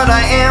 that's what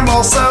I am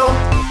also.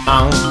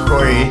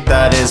 Anhui,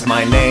 that is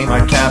my name,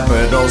 my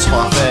capital's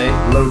Huafei.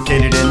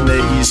 Located in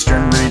the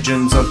eastern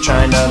regions of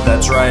China,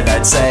 that's right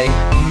I'd say.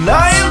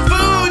 I am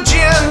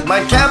Fujian, my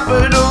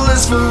capital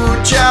is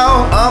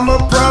Fujiao. I'm a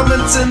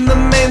province in the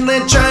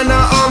mainland China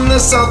on the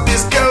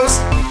southeast coast.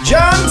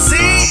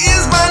 Jiangxi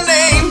is my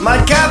name, my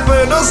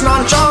capital's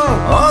Nanchang.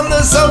 On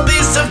the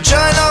southeast of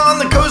China, on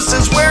the coast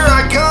is where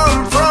I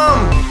come from.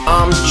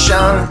 I'm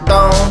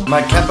Shandong,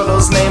 my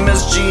capital's name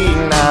is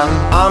Jinan.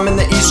 I'm in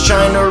the East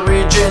China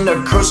region, a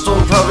coastal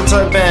province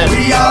I've been.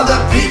 We are the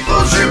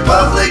People's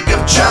Republic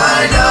of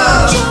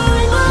China,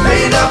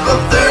 made up of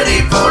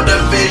 34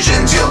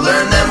 divisions. You'll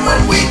learn them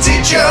when we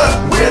teach ya.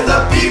 We're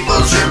the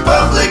People's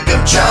Republic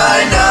of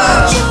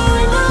China.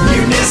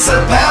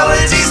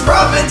 Municipalities,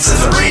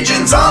 provinces, and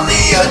regions on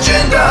the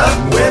agenda.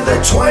 We're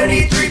the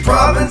 23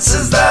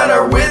 provinces that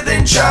are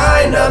within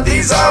China.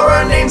 These are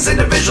our names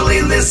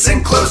individually.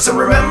 Listen close and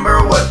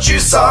remember what you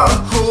saw.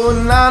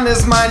 Hunan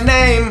is my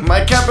name,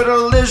 my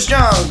capital is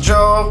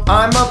Jiangzhou.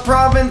 I'm a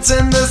province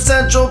in the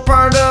central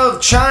part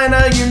of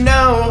China, you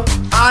know.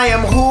 I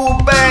am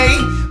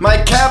Hubei, my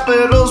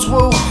capital's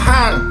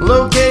Wuhan.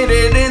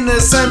 Located in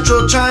the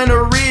central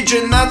China region,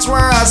 region, that's where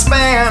I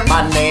span.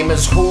 My name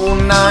is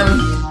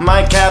Hunan,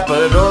 my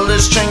capital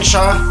is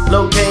Changsha,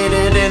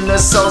 located in the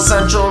south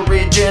central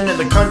region in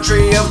the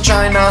country of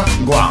China.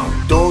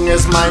 Guangdong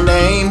is my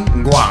name,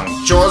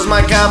 Guangzhou is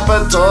my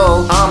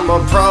capital. I'm a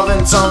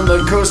province on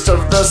the coast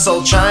of the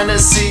South China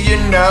Sea, you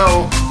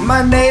know.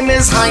 My name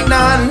is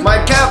Hainan,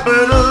 my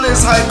capital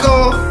is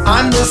Haikou.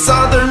 I'm the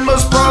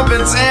southernmost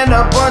province and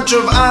a bunch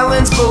of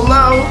islands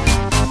below.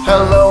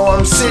 Hello,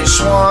 I'm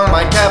Sichuan,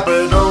 my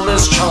capital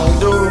is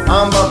Chengdu.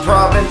 I'm a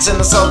province in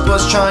the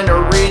southwest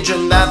China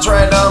region, that's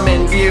right, I'm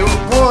in view.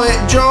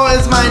 Guizhou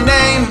is my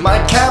name, my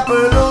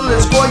capital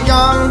is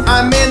Guiyang.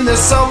 I'm in the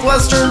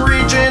southwestern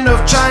region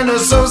of China,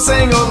 so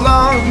sing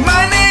along.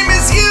 My name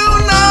is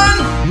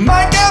Yunnan,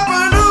 my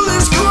capital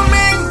is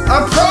Kunming,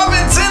 a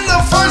province in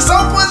the far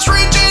southwest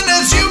region,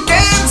 as you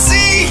can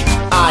see.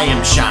 I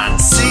am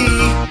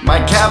Shanxi, my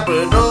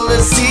capital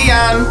is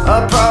Xi'an,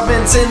 a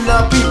province in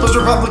the People's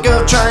Republic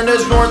of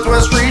China's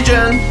northwest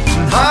region.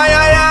 Hi,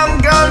 I am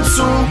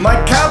Gansu, my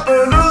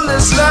capital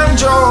is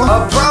Lanzhou,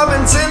 a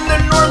province in the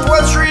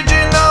northwest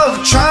region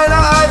of China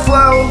I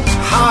flow.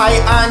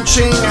 Hi, I'm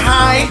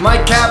Qinghai, my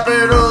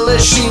capital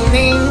is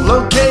Xining,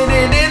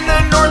 located in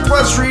the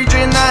northwest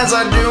region as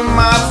I do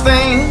my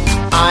thing.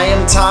 I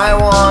am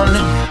Taiwan,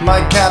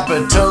 my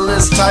capital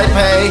is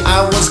Taipei.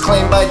 I was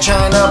claimed by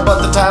China,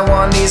 but the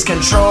Taiwanese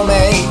control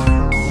me.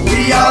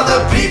 We are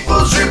the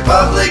People's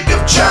Republic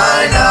of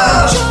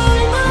China,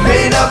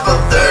 made up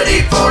of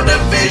 34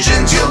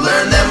 divisions. You'll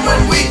learn them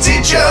when we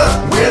teach ya.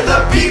 We're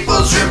the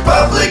People's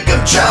Republic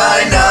of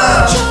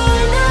China.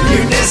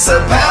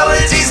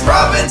 Municipalities,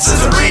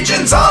 provinces, and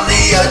regions on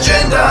the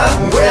agenda.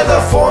 We're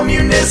the 4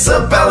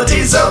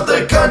 municipalities of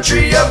the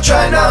country of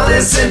China.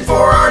 Listen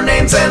for our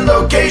names and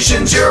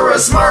locations. You're a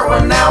smart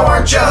one now,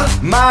 aren't ya?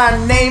 My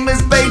name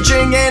is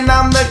Beijing and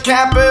I'm the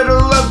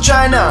capital of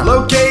China,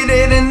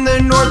 located in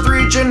the north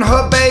region.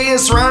 Hebei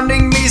is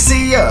surrounding me,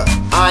 see ya.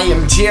 I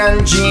am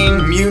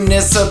Tianjin,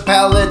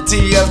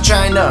 municipality of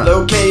China,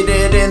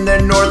 located in the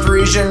north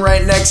region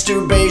right next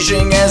to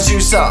Beijing, as you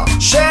saw.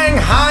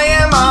 Shanghai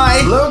am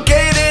I,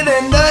 located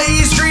in the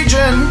east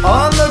region,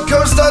 on the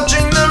coast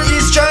touching the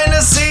East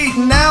China Sea.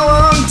 Now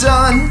I'm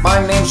done.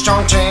 My name's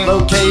Chongqing,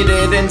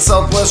 located in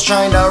southwest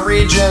China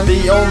region,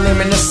 the only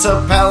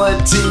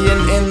municipality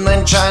in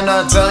inland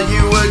China. Tell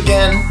you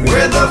again,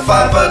 we're the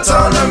 5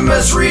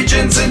 autonomous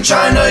regions in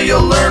China.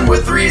 You'll learn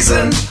with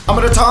reason. I'm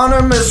an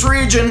autonomous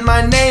region.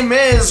 My name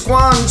is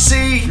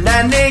Guangxi.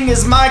 Nanning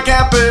is my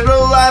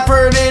capital. I've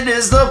heard it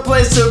is the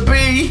place to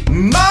be.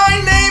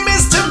 My name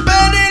is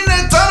Tibetan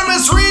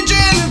Autonomous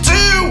Region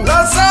 2.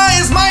 Lhasa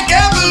is my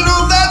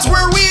capital. That's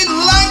where we'd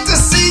like to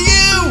see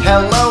you.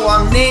 Hello,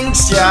 I'm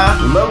Ningxia,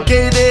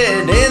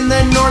 located in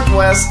the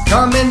northwest.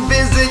 Come and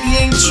visit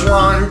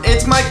Yingchuan.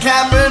 It's my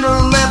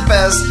capital at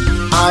best.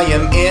 I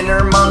am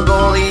Inner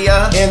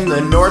Mongolia, in the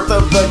north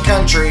of the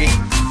country.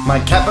 My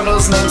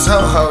capital's name's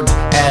Hohot,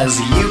 as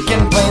you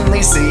can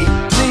plainly see.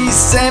 Please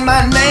say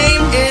my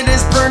name, it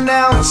is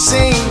pronounced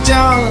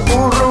Xinjiang.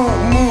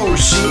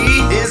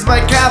 Urumqi is my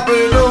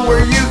capital,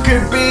 where you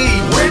could be.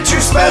 We're 2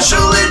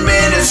 special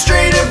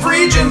administrative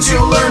regions.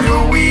 You'll learn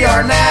who we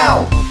are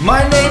now.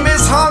 My name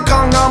is Hong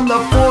Kong. I'm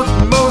the 4th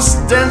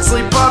most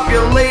densely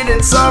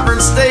populated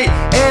sovereign state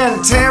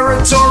and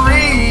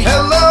territory.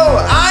 Hello,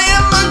 I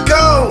am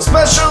Macau.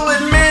 Special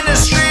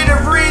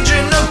administrative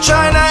region of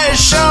China is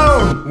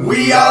shown.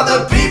 We are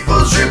the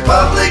People's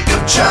Republic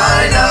of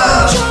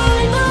China,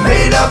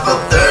 made up of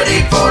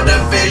 34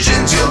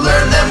 divisions. You'll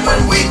learn them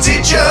when we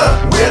teach ya.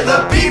 We're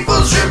the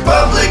People's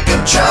Republic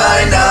of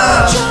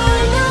China.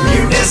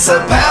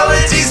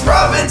 Municipalities,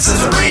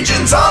 provinces, and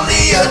regions on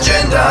the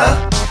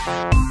agenda.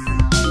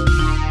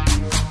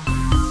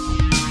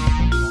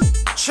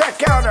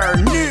 Check out our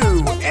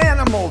new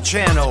animal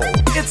channel.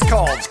 It's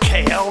called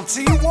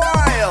KLT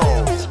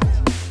Wild.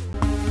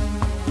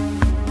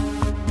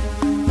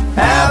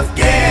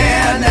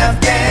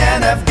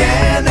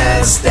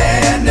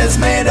 Afghanistan is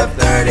made of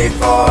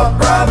 34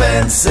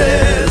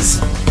 provinces.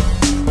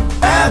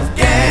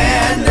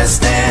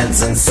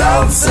 Afghanistan's in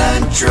South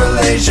Central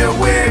Asia.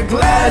 We're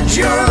glad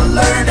you're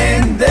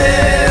learning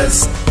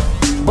this.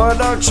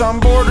 But our Chum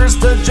borders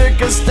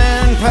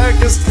Tajikistan,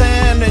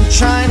 Pakistan, and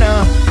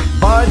China.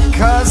 But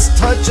cuz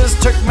touches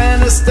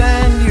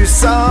Turkmenistan, you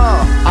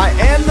saw. I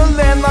am the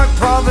landlocked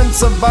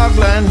province of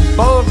Baghlan.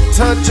 Both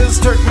touches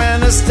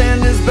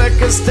Turkmenistan,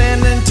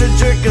 Uzbekistan, and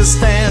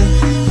Tajikistan.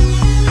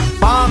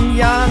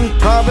 Bamyan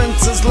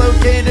province is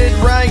located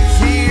right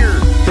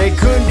here.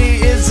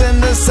 Daikundi is in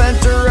the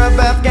center of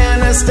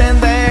Afghanistan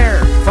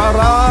there.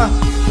 Farah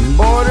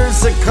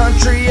borders the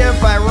country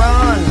of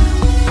Iran.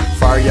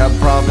 Faryab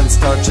province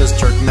touches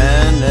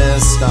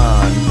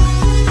Turkmenistan.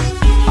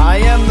 I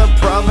am the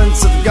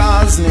province of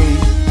Ghazni.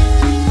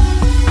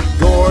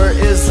 Gore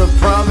is the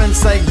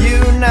province that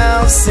you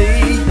now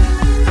see.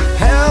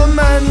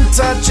 Helmand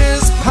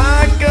touches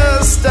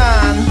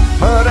Pakistan.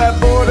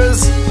 Herat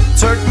borders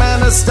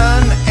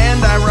Turkmenistan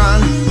and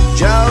Iran.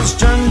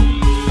 Jowzjan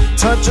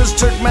touches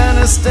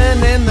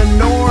Turkmenistan in the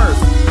north.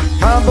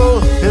 Kabul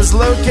is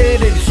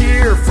located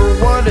here for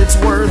what it's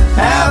worth.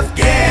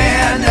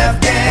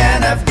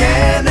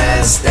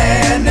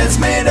 Afghanistan is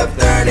made of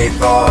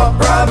 34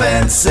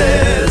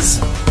 provinces.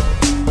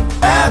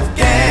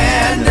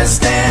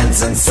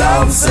 Afghanistan's in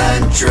South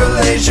Central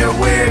Asia.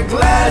 We're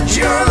glad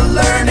you're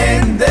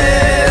learning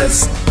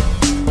this.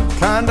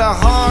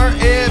 Kandahar,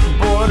 it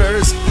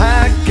borders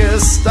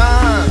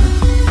Pakistan.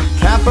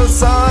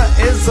 Kapasa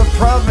is the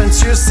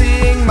province you're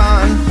seeing,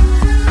 man.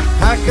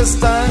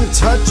 Pakistan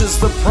touches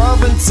the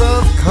province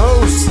of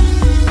Khost.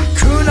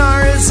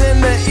 Kunar is in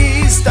the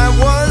east, I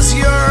was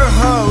your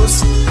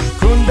host.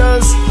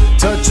 Kunduz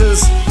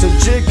touches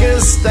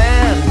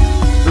Tajikistan.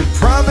 The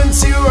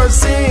province you are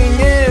seeing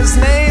is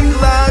named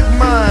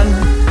Lagman.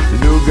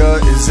 Nuga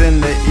is in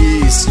the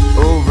east,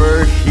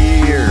 over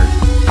here.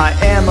 I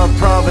am a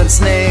province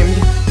named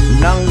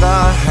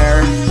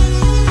Nangarhar.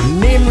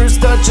 Nimruz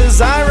touches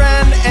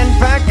Iran and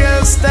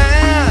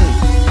Pakistan.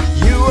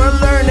 You are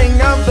learning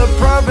of the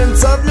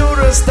province of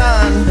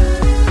Nuristan.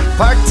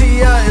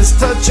 Paktia is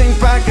touching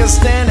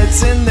Pakistan,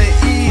 it's in the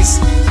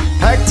east.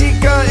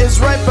 Paktika is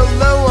right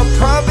below a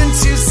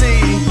province you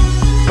see.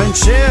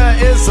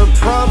 Panjshir is a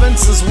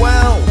province as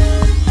well.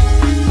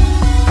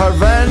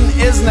 Parvan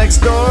is next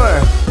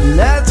door, and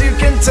as you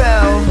can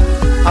tell,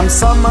 I'm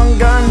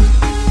Samangan,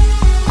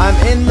 I'm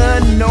in the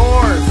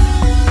north.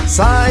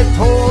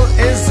 Saipul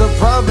is the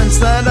province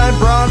that I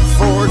brought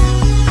forth.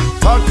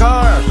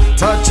 Takhar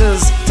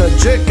touches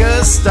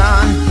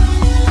Tajikistan.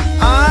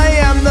 I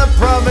am the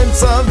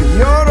province of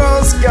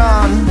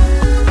Yorozgan.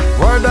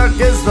 Wardak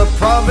is the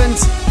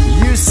province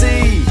you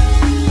see.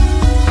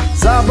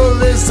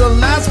 Zabul is the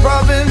last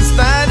province,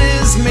 that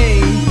is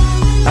me.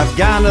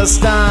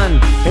 Afghanistan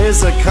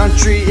is a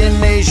country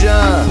in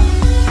Asia.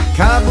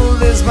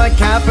 Kabul is my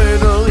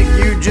capital,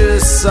 you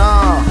just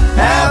saw.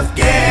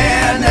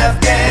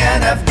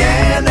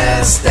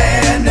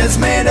 Afghanistan is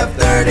made of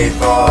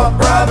 34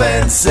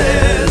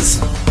 provinces.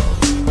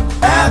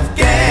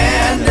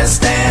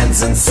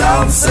 Afghanistan's in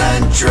South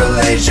Central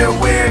Asia.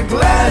 We're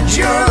glad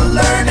you're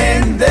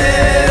learning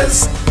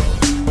this.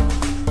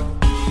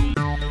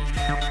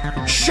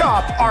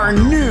 Shop our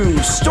new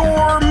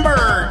store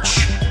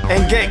merch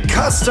and get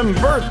custom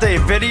birthday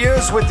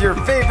videos with your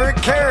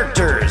favorite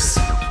characters.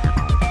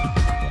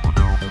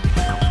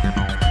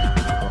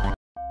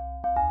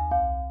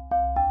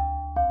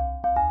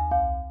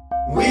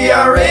 We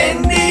are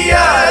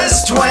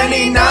India's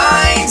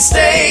 29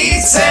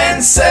 states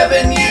and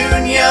 7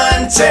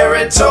 union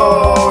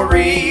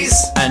territories.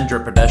 Andhra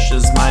Pradesh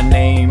is my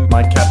name,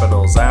 my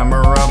capital's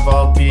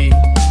Amaravati.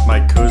 My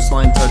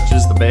coastline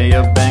touches the Bay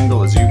of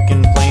Bengal, as you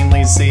can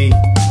plainly see.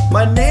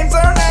 My name's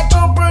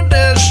Arunachal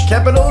Pradesh,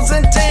 capital's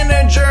in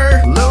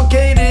Tanager,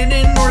 located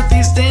in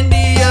northeast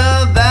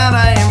India, that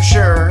I am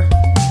sure.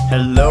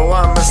 Hello,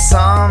 I'm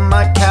Assam,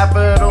 my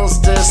capital's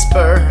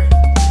Dispur.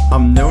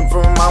 I'm known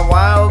for my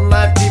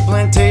wildlife, tea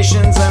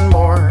plantations, and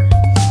more.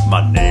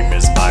 My name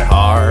is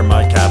Bihar,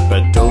 my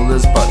capital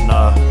is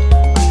Patna.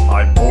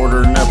 I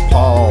border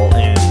Nepal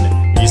in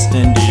East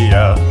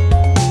India.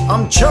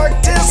 I'm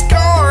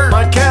Chhattisgarh,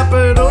 my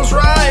capital's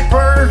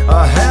Raipur,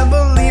 a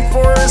heavily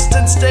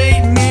forested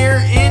state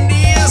near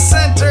India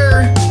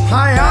center.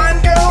 Hi, I'm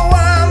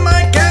Goa,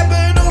 my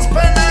capital's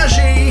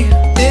Panaji,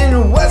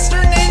 in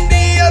western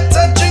India,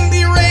 touching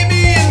the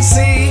Arabian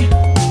Sea.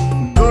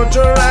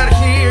 Gujarat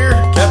here,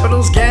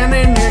 capital's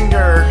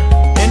Gandhinagar,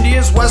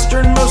 India's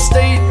westernmost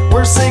state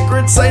where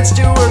sacred sites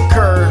do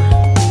occur.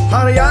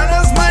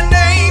 Haryana's my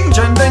name,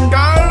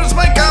 Chandigarh's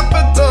my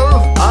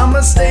capital. I'm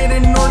a state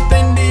in North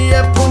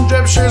India,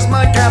 Punjab shares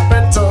my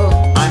capital.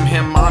 I'm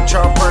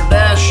Himachal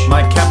Pradesh,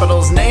 my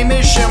capital's name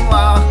is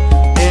Shimla,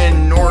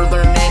 in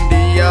northern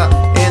India,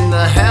 in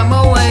the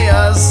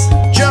Himalayas.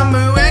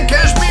 Jammu and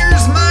Kashmir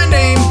is my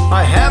name,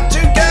 I have 2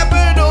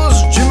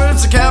 capitals.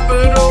 Jammu's the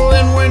capital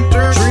in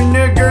winter,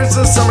 Srinagar's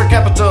the summer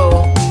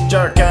capital.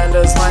 Jharkhand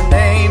is my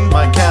name,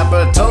 my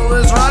capital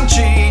is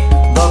Ranchi.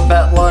 The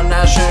Betla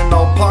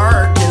National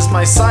Park is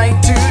my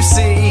sight to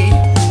see.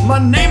 My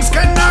name's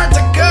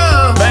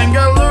Karnataka,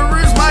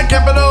 Bengaluru's my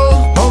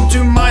capital, home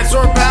to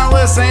Mysore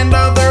Palace and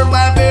other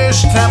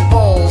lavish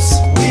temples.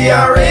 We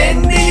are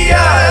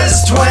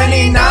India's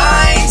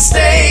 29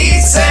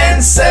 states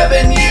and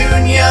 7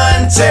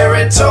 union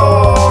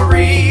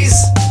territories.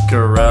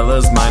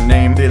 Kerala's my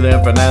name,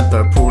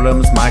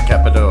 Thiruvananthapuram's my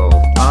capital.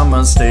 I'm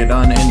a state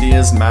on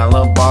India's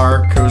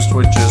Malabar coast,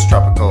 which is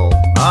tropical.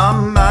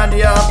 I'm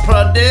Madhya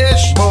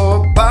Pradesh,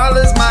 Bhopal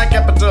is my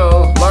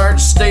capital. Large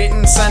state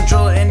in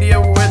central India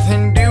with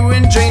Hindu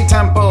and Jain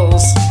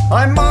temples.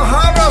 I'm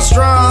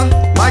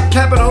Maharashtra, my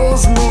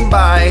capital's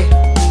Mumbai.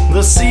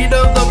 The seat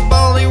of the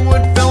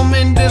Bollywood film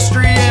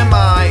industry am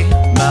I.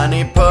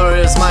 Manipur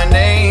is my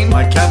name,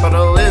 my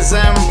capital is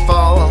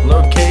Imphal.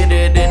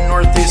 Located in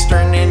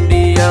northeastern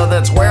India,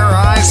 that's where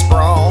I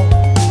sprawl.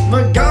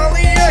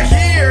 Meghalaya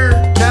here,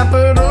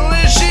 capital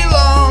is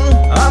Shillong.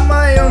 I'm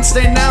my own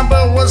state now,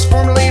 but was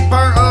formerly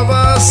part of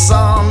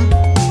Assam.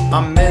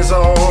 I'm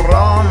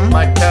Mizoram,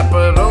 my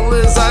capital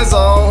is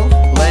Aizawl.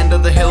 Land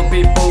of the hill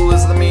people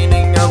is the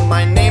meaning of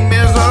my name,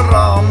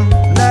 Mizoram.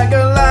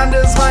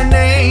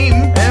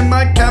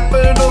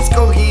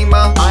 capital's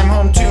Kohima. I'm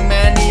home to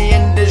many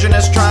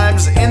indigenous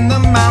tribes in the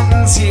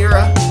mountains here.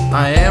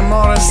 I am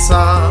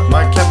Orissa,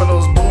 my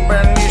capital's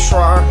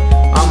Bhubaneswar.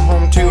 I'm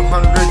home to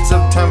hundreds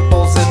of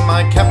temples and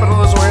my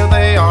capital is where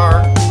they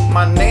are.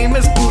 My name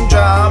is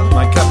Punjab,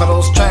 my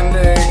capital's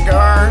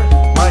Chandigarh.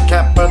 My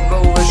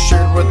capital is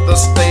shared with the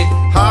state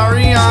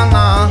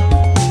Haryana.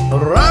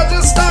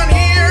 Rajasthan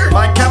here,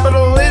 my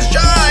capital is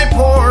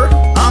Jaipur.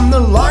 I'm the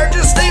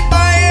largest state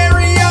by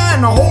area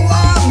and a whole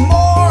lot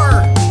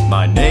more.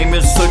 My name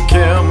is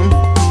Sikkim,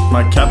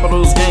 my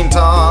capital's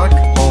Gangtok.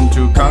 Home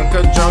to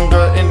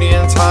Kanchenjunga,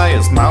 Indians'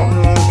 highest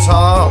mountain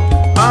top.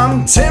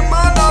 I'm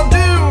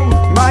Timbuktu,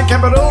 my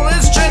capital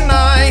is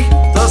Chennai.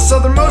 The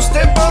southernmost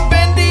tip of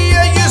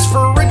India used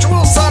for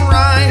ritual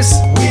sunrise.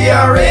 We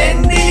are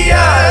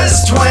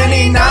India's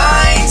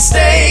 29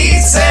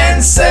 states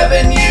and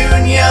 7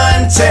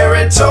 union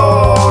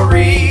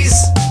territories.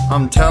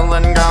 I'm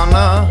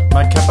Telangana,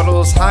 my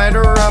capital's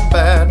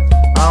Hyderabad.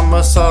 I'm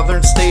a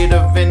southern state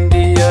of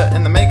India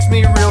and that makes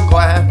me real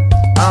glad.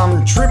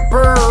 I'm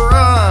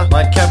Tripura,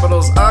 my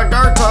capital's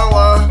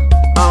Agartala.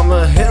 I'm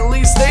a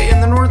hilly state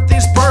in the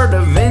northeast part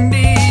of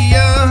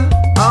India.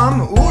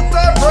 I'm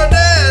Uttar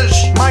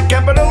Pradesh, my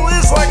capital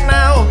is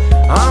Lucknow.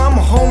 I'm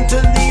home to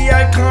the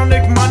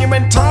iconic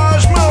monument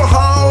Taj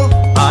Mahal.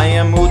 I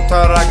am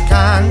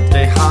Uttarakhand,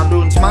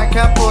 Dehradun's my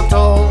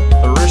capital.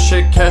 The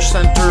Rishikesh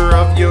center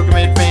of yoga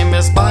made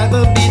famous by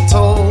the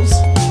Beatles.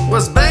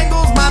 West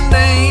Bengal's my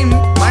name,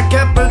 my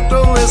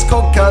capital is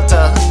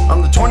Kolkata.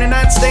 I'm the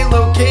 29th state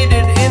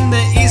located in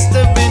the east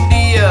of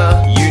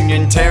India.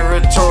 Union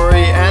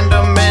Territory,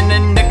 Andaman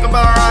and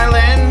Nicobar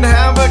Island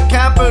have a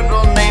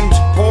capital named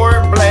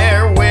Port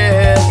Blair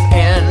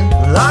within.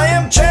 I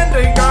am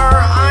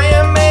Chandigarh, I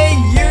am a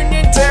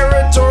Union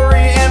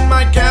Territory and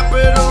my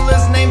capital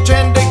is named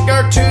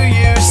Chandigarh too,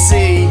 you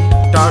see.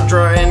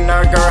 Dadra and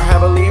Nagar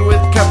Haveli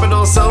with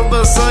capital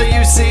Silvassa,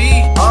 you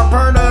see, are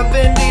part of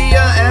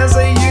India as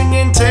a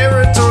Union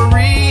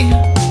Territory.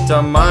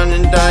 Daman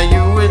and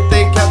Dayu with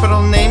a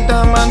capital named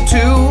Daman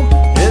too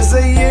is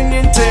a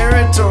Union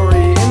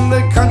Territory in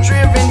the country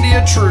of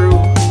India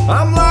true.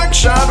 I'm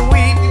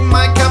Lakshadweep,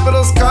 my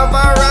capital's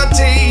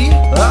Kavarati.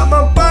 I'm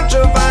a bunch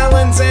of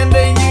islands and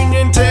a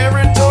Union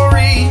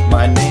Territory.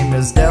 My name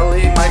is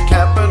Delhi, my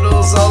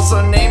capital's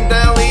also named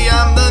Delhi.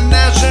 I'm the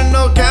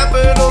national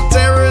capital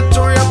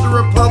territory of the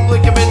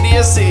Republic of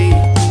India. See,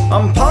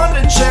 I'm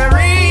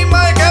Pondicherry,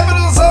 my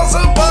capital's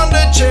also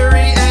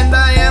Pondicherry, and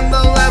I am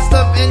the last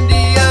of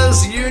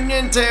India's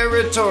Union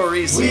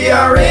Territories. We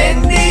are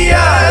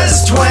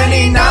India's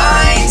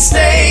 29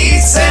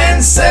 states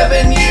and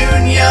 7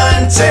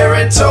 union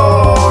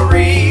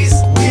territories.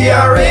 We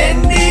are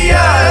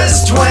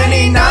India's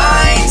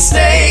 29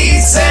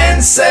 states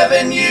and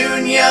 7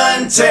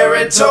 union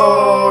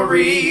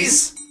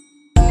territories.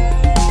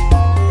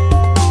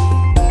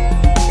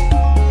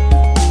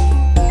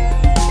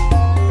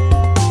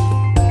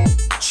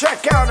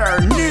 Check out our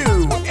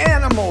new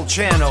animal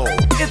channel.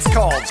 It's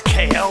called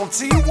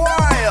KLT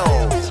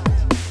Wild.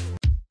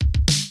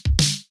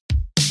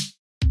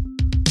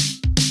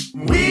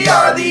 We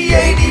are the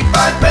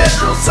 85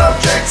 federal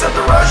subjects of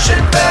the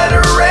Russian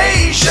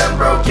Federation,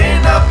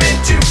 broken up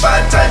into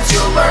 5 types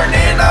you'll learn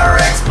in our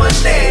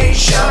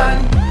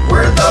explanation.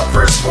 We're the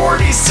first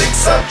 46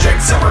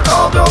 subjects and we're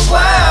called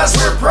Oblast.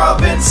 We're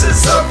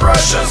provinces of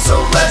Russia,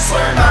 so let's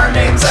learn our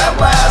names at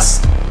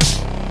last.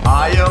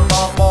 I am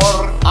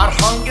Amor,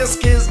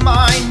 Arkhangelsk is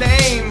my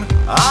name.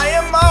 I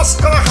am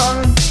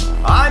Astrakhan,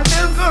 I'm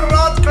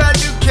Belgorod, glad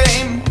you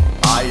came.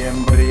 I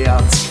am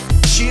Bryansk,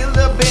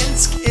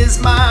 Chelyabinsk is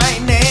my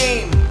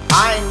name.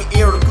 I'm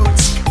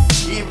Irkutsk,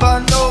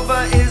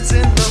 Ivanova is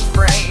in the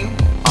frame.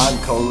 I'm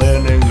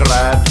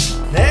Kaliningrad,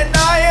 and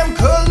I am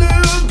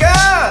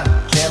Kaluga.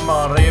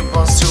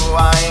 Kemarivos who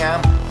I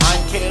am,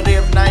 I'm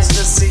Kiriv, nice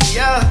to see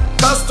ya.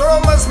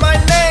 Kostroma's my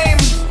name,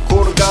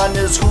 Kurgan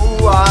is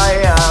who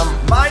I am.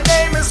 My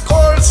name is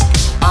Kursk,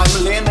 I'm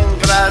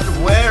Leningrad,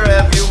 where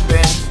have you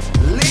been?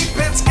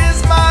 Lipetsk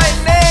is my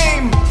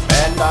name,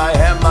 and I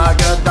am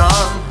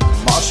Magadan.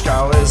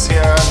 Moscow is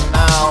here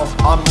now,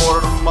 I'm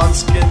Murmansk.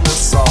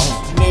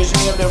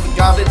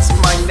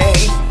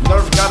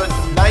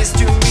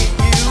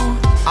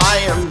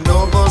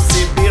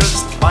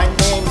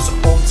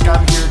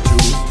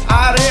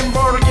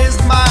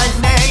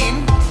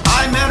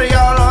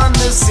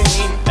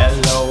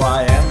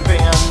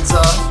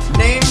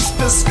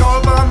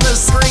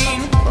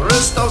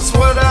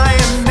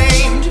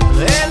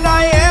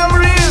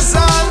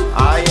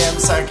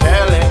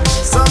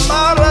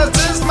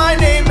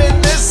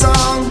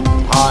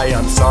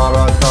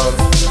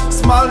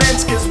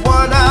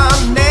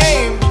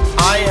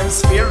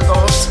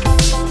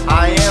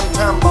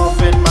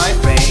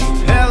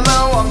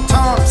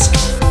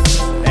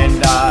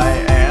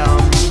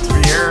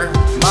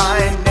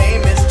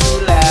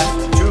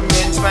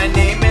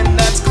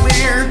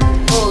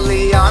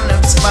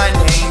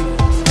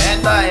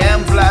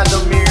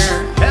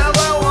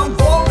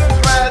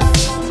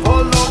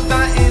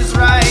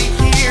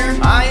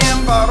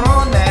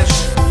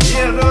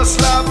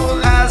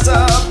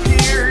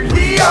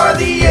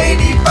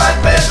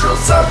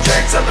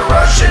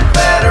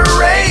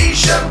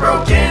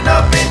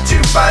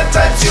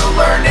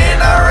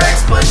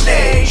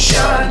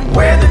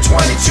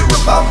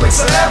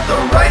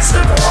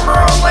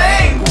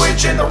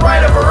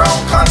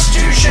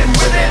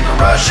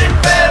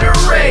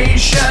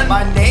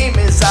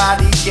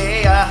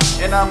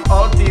 and I'm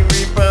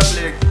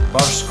Anti-Republic.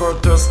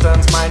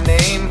 Bashkortostan's my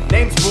name.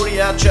 Name's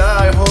Buryatia,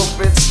 I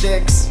hope it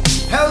sticks.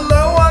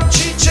 Hello, I'm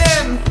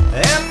Chechen,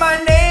 and my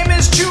name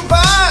is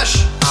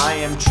Chuvash. I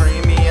am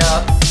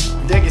Crimea.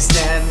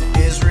 Dagestan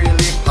is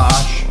really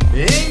posh.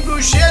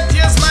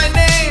 Ingushettia's my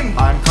name.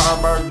 I'm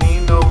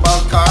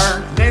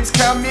Kabardino-Balkar. Name's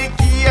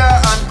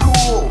Kalmykia, I'm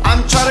cool.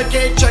 I'm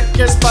Charake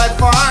Czechist by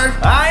far.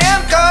 I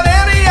am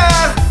Karelia,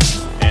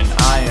 and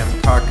I am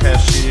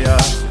Karkashia.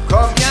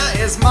 Kovia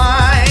is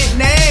my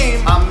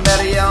name. I'm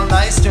Meriel,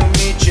 nice to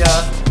meet ya.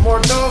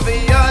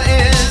 Mordovia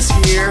is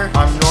here.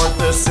 I'm North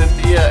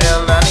Ossetia,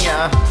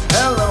 Elenia.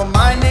 Hello,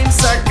 my name's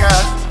Seka.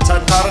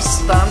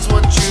 Tataristan's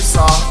what you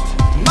saw.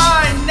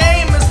 My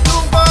name is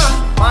Tuva.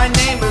 My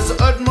name is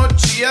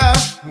Udmurtia.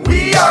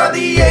 We are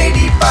the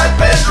 85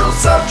 federal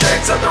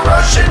subjects of the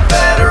Russian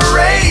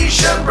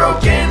Federation,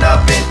 broken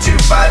up into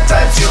 5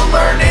 types you'll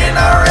learn in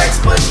our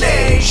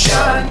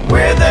explanation.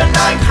 We're the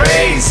 9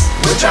 craze,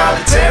 which are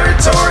the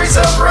territories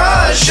of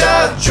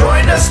Russia.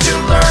 Join us to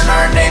learn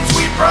our names,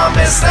 we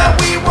promise that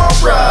we won't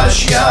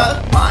rush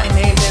ya. My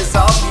name is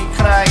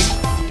Albi-Krai.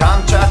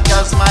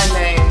 Kamchatka's my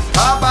name.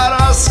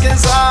 Khabarovsk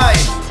is I.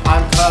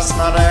 I'm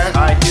Krasnodar,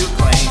 I do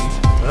claim.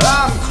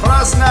 I'm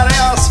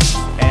Krasnodarsk,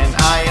 and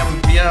I am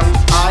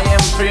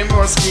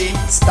Primorsky.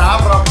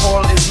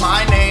 Stavropol is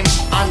my name.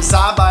 I'm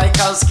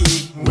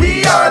Zabaikalsky.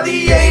 We are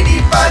the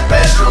 85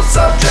 federal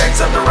subjects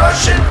of the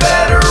Russian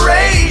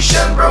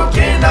Federation,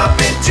 broken up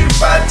into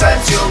 5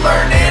 types you'll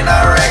learn in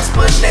our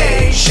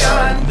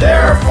explanation.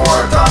 There are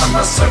 4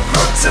 autonomous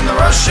crooks in the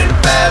Russian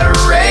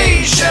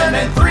Federation,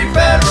 and 3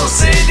 federal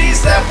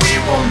cities that we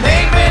will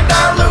name in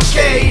our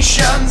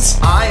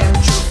locations. I am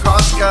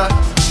Chukotka.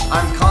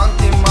 I'm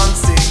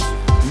Kontimansi.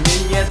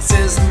 Ninets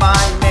is my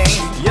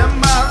name.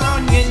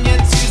 Yamalo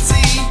Ninets, you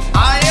see.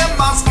 I am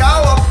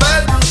Moscow, a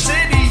federal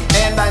city,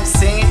 and I'm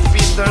St.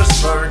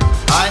 Petersburg.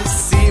 I'm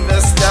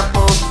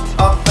Sevastopol,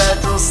 a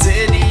federal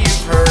city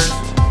you've heard.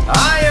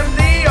 I am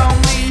the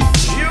only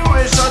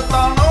Jewish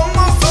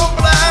autonomous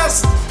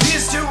oblast.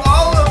 Peace to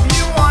all of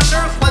you on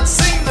earth, let's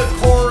sing the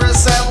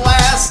chorus at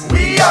last.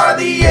 We are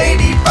the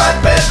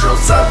 85 federal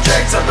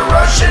subjects of the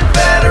Russian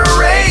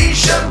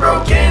Federation,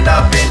 broken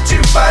up into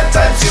 5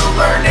 types you'll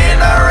learn in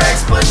our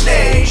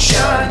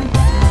explanation.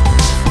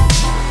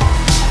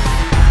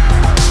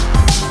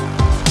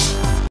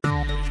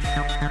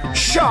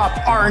 Shop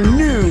our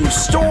new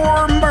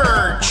store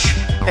merch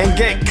and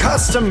get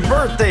custom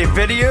birthday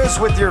videos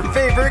with your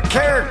favorite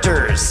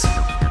characters.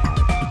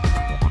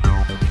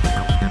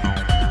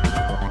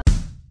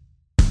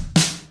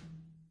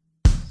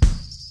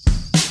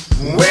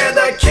 We're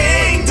the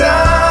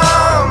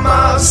kingdom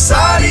of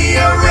Saudi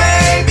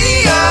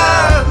Arabia,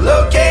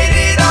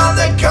 located on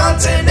the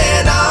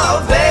continent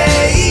of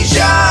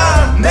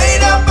Asia,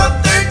 made up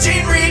of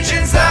 13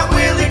 regions that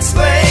we'll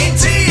explain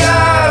to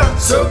ya.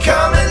 So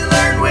come and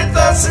learn with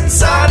us in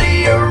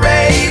Saudi Arabia.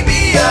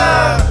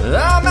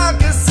 I'm Al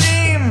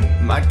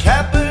Qasim, my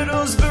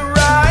capital's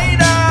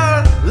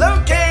Buraida,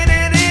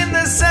 located in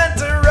the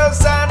center of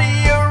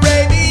Saudi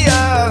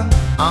Arabia.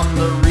 I'm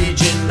the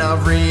region of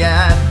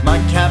Riyadh, my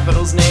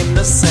capital's named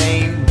the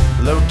same,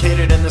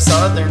 located in the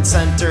southern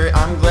center.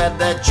 I'm glad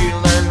that you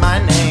learned my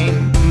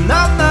name.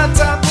 I'm the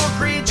Tabuk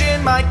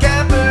region, my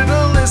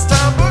capital is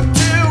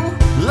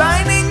Timbuktu,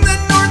 lining the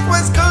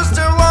northwest coast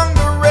along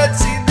the Red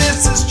Sea,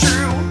 this is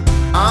true.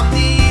 I'm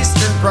the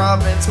eastern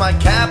province, my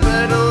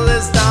capital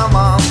is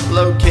Dammam,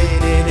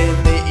 located in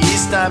the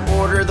east. I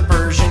border the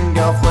Persian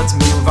Gulf, let's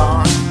move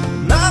on.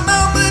 I'm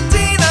Al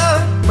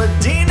Medina,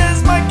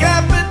 Medina's my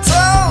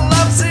capital.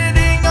 I'm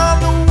sitting on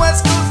the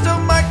west coast of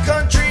my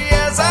country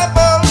as I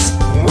boast.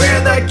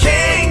 We're the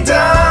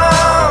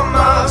kingdom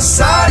of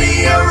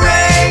Saudi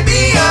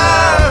Arabia,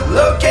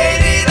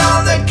 located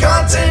on the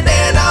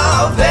continent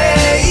of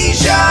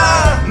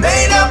Asia,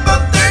 made up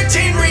of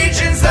 13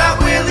 regions that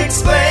we'll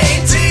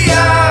explain to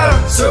ya.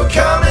 So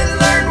come and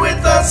learn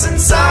with us in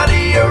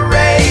Saudi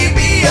Arabia.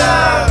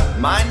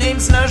 My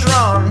name's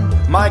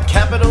Najran, my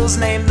capital's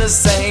named the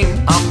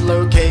same. I'm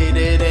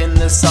located in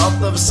the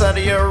south of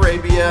Saudi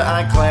Arabia,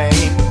 I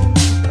claim.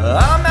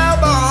 I'm Al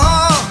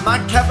Baha, my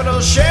capital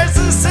shares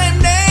the same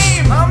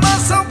name. I'm a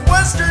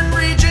southwestern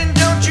region,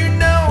 don't you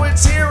know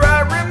it's here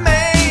I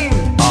remain.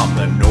 I'm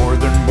the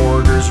northern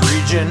borders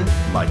region,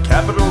 my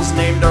capital's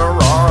named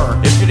Arar.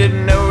 If you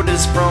didn't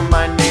notice from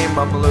my name,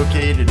 I'm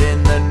located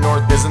in the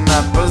north, isn't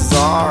that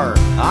bizarre?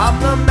 I'm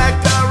the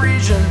Mecca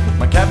region,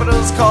 my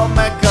capital's called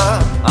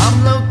Mecca.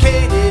 I'm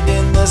located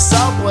in the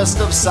southwest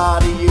of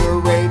Saudi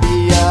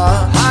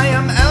Arabia. I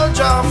am El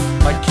Jaf,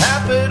 my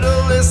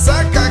capital is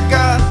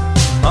Sakaka.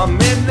 I'm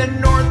in the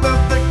north of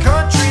the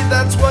country,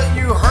 that's what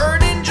you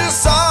heard and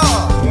just saw.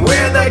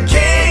 We're the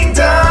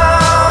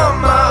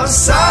kingdom of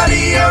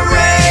Saudi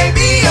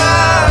Arabia,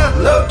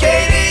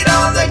 located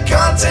on the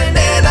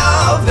continent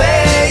of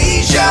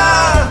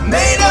Asia,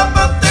 made up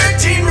of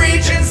 13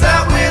 regions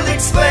that we'll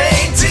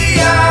explain to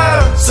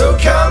ya. So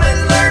come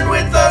and learn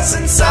with us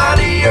in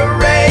Saudi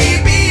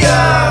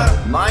Arabia.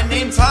 My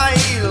name's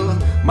Hail,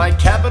 my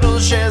capital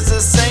shares the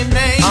same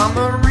name. I'm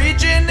a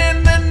region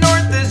in the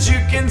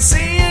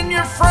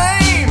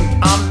frame.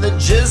 I'm the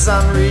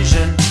Jizan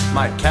region.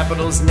 My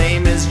capital's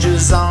name is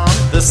Jizan,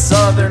 the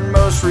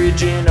southernmost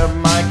region of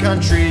my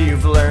country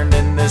you've learned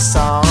in this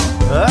song.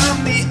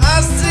 I'm the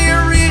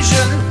Asia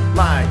region.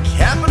 My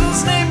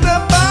capital's named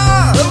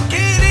Abba,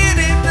 located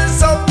in the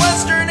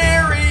southwestern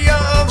area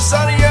of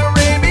Saudi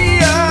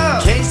Arabia.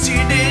 In case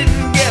you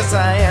didn't guess,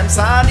 I am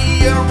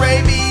Saudi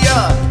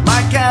Arabia.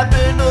 My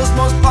capital's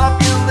most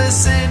populous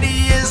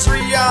city is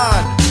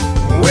Riyadh.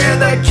 We're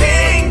the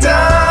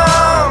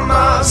kingdom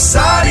of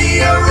Saudi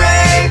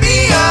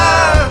Arabia,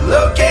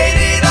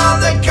 located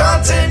on the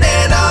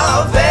continent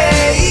of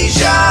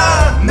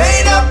Asia,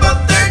 made up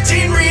of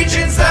 13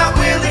 regions that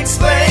we'll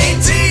explain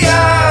to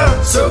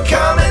ya. So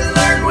come and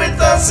learn with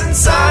us in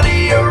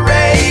Saudi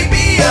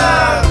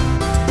Arabia.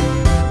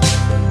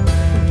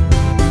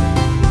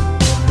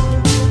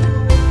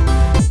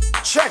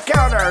 Check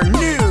out our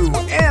new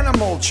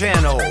animal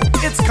channel.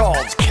 It's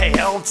called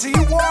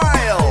KLT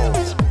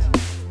Wild.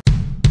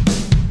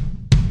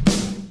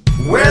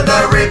 We're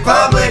the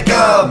Republic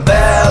of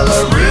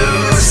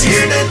Belarus,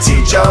 here to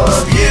teach all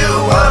of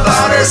you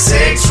about our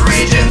 6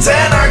 regions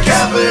and our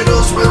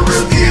capitals we'll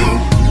review.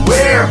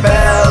 We're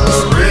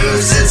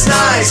Belarus, it's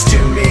nice to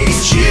meet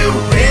you.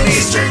 In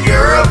Eastern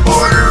Europe,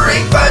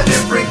 bordering 5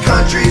 different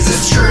countries,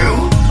 it's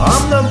true.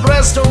 I'm the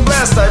Brest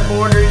Oblast, I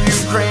border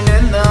Ukraine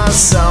in the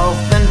south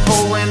and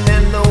Poland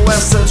in the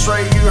west. That's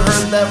right, you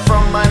heard that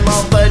from my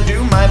mouth, I do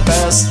my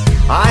best.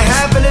 I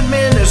have an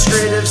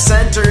administrative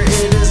center,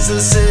 it is the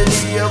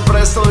city of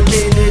Brest,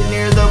 located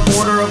near the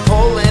border of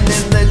Poland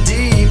in the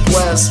deep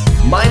west.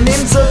 My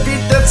name's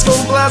Vitebsk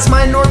Oblast,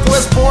 my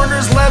northwest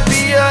borders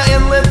Latvia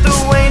and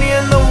Lithuania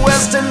in the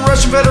west, and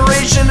Russian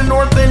Federation in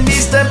north and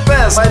east at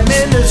best. My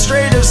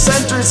administrative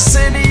center,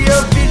 city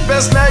of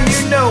Vitebsk, now you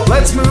know.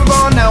 Let's move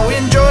on now,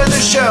 enjoy the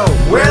show.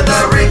 We're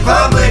the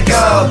Republic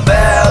of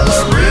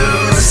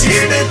Belarus,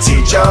 here to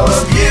teach all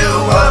of you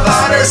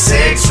about our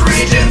 6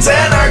 regions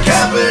and our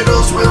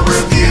capitals we'll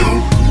review.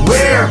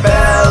 We're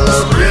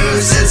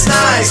Belarus, it's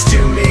nice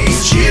to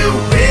meet you.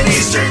 In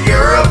Eastern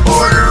Europe,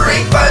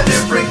 bordering 5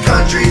 different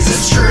countries,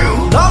 it's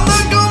true. I'm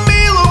the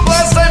Gomel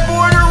Oblast, I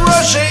border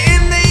Russia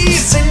in the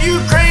east and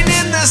Ukraine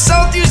in the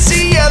south. You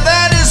see, yeah,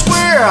 that is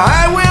where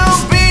I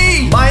will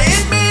be. My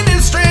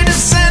administrative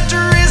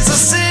center is the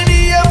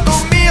city of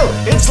Gomel.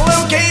 It's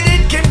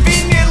located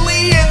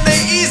conveniently in the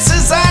east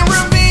as I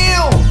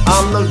reveal.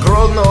 I'm the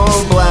Grodno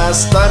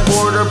Oblast, I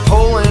border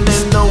Poland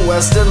in the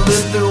west and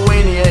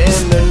Lithuania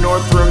in the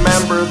north.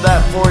 Remember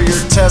that for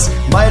your test.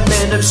 My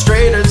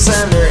administrative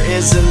center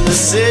is in the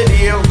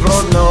city of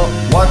Grodno.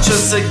 Watch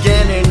us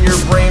again and your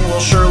brain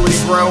will surely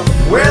grow.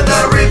 We're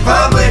the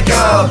Republic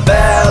of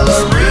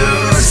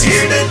Belarus,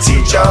 here to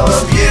teach all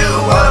of you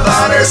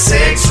about our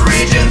 6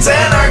 regions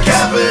and our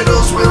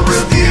capitals we'll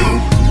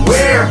review.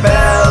 We're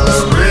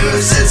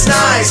Belarus, it's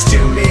nice to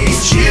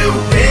meet you.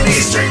 In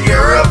Eastern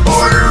Europe,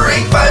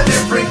 bordering 5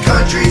 different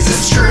countries,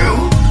 it's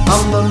true.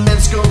 I'm the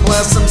Minsk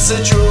Oblast, I'm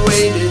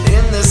situated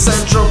in the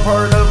central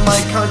part of my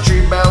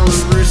country.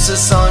 Belarus,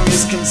 this song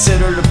is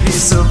considered a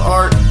piece of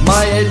art.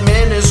 My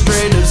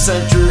administrative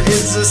center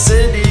is the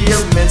city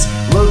of Minsk,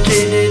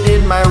 located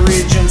in my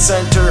region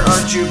center.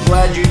 Aren't you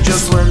glad you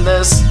just learned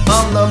this?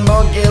 I'm the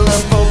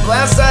Mogilev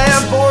Oblast, I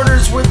have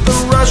borders with the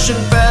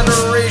Russian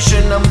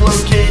Federation. I'm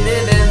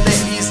located in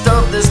the east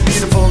of this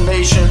beautiful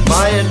nation.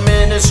 My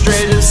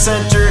administrative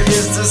center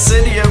is the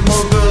city of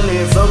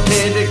Mogilev,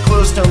 located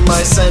close to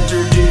my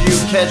center. Do you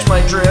catch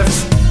my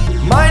drift?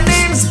 My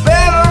name's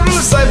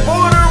Belarus, I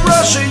border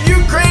Russia,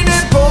 Ukraine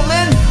and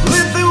Poland,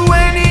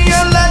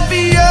 Lithuania,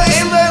 Latvia,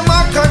 and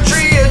my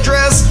country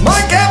address. My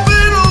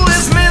capital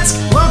is Minsk,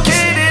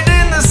 located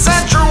in the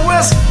central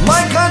west.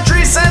 My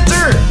country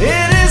center,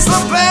 it is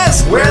the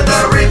best. We're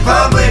the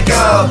Republic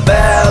of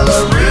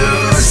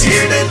Belarus,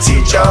 here to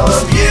teach all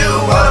of you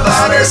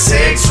about our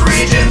 6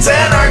 regions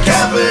and our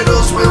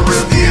capitals we'll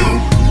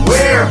review.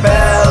 We're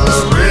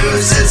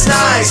Belarus, it's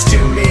nice to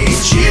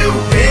meet you.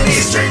 In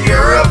Eastern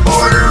Europe,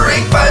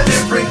 bordering 5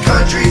 different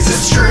countries,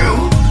 it's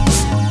true.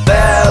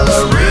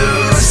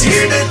 Belarus,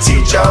 here to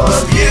teach all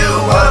of you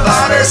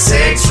about our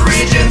 6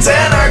 regions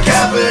and our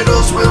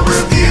capitals we'll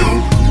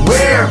review.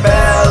 We're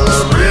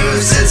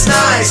Belarus, it's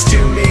nice to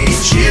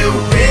meet you.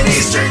 In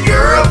Eastern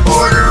Europe,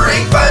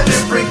 bordering 5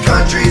 different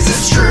countries,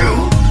 it's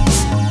true.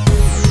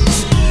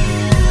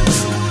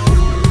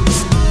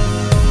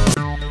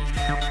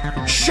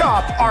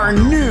 Shop our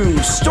new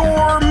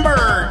store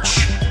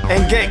merch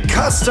and get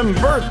custom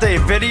birthday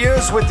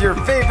videos with your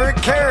favorite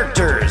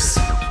characters.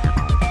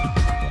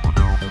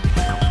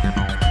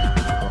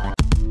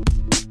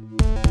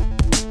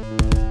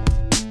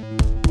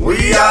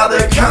 We are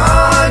the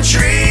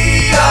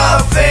country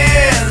of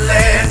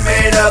Finland,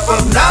 made up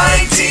of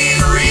 19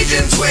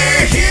 regions.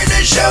 We're here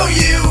to show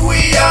you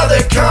we are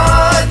the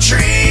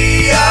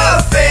country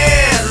of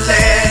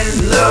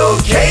Finland,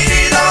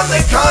 located on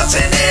the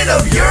continent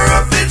of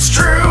Europe, it's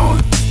true.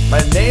 My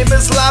name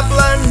is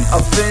Lapland,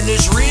 a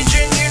Finnish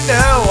region you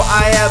know.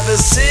 I have a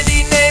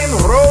city named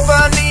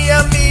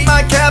Rovaniemi,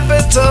 my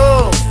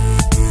capital.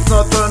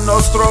 Northern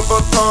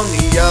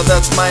Ostrobothnia,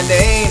 that's my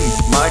name.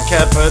 My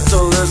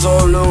capital is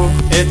Oulu,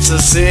 it's a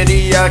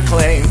city I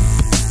claim.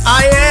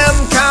 I am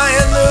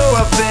Kainuu,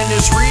 a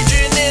Finnish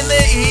region in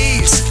the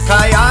east.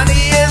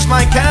 Kajaani is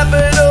my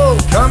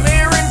capital, come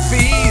here and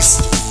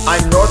feast.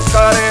 I'm North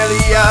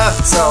Karelia,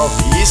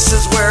 southeast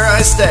is where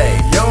I stay.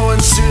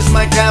 Joensuu's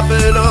my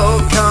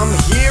capital, come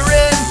here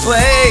and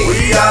play.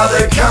 We are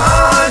the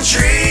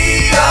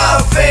country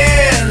of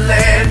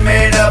Finland,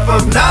 made up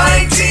of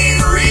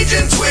 19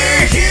 regions.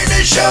 We're here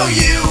to show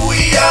you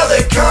we are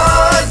the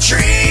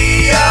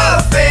country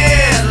of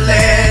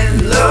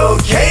Finland,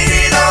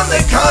 located on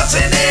the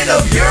continent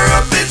of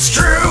Europe, it's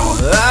true.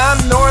 I'm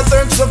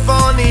Northern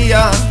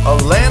Savonia, a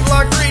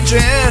landlocked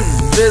region.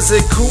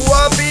 Visit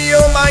Kuopio,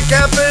 my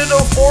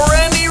capital, for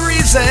any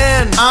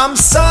reason. I'm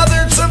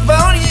Southern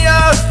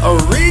Savonia, a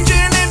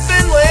region in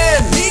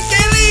Finland.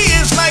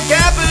 Mikkeli is my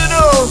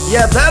capital,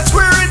 yeah, that's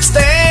where it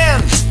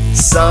stands.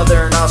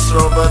 Southern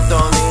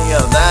Ostrobothnia,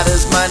 that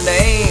is my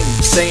name.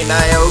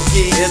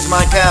 Seinäjoki is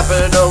my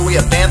capital, we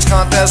have dance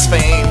contest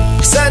fame.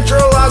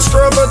 Central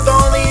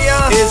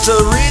Ostrobothnia is a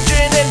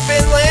region in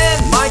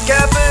Finland. My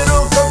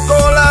capital,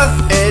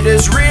 Kokkola, it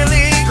is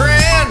really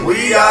grand.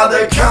 We are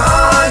the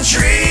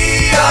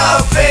country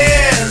of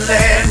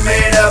Finland,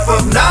 made up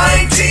of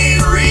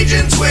 19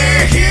 regions.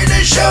 We're here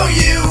to show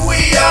you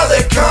we are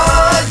the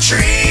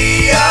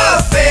country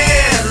of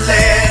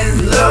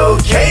Finland,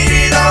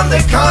 located on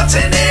the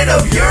continent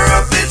of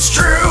Europe, it's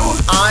true.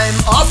 I'm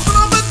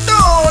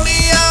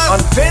Ostrobothnia, on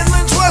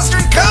Finland's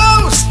western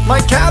coast.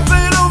 My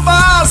capital,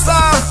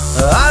 Vaasa,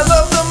 I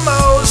love the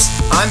most.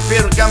 I'm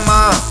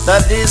Pirkanmaa,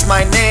 that is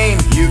my name,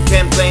 you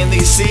can plainly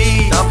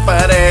see.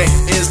 Tampere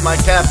is my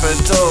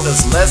capital,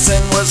 this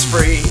lesson was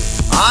free.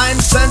 I'm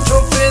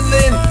Central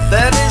Finland,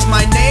 that is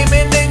my name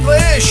in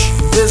English.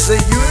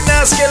 Visit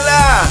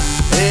Jyväskylä,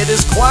 it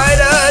is quite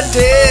a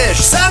dish.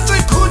 Santa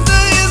Kuta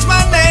is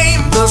my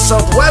name, the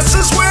southwest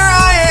is where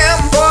I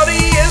am.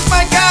 Pori is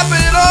my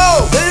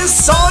capital, this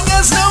song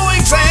has no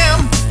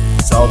exam.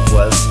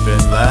 Southwest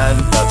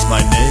Finland, that's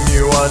my name,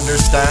 you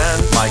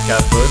understand. My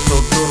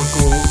capital,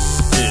 Turku,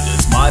 it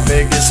is my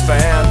biggest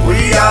fan.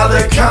 We are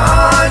the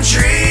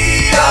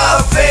country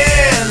of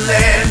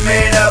Finland,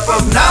 made up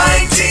of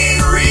 19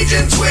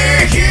 regions.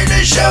 We're here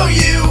to show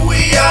you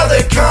we are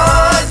the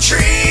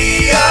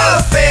country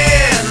of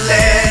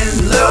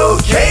Finland,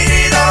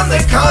 located on the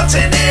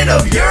continent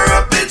of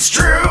Europe, it's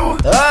true.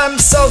 I'm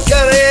South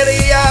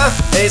Karelia,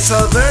 a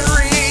southern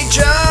region.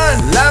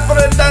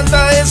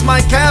 Lappeenranta is my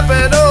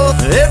capital,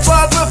 it's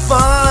lots of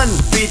fun.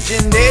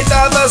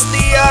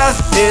 Tavastia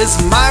is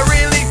my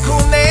really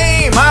cool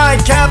name. My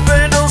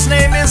capital's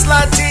name is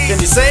Lahti, can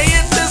you say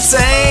it the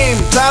same?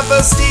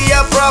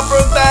 Tavastia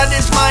proper, that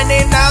is my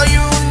name, now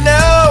you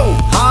know.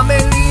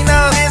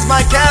 Hamelina is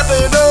my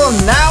capital,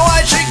 now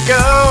I should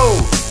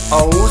go.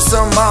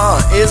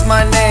 Uusimaa is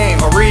my name,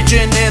 a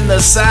region in the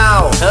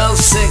south.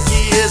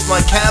 Helsinki is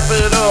my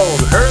capital,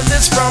 heard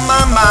this from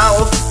my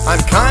mouth. I'm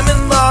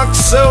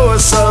Kymenlaakso, a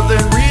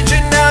southern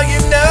region, now you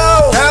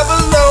know.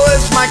 Kavalo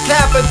is my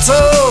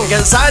capital,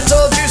 cause I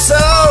told you so.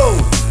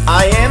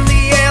 I am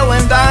the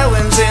Åland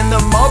Islands in the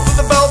mouth of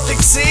the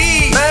Baltic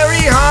Sea.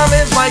 Mariehamn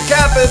is my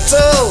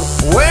capital,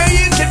 where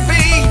you can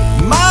be.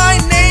 My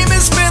name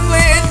is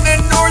Finland,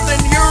 a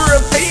northern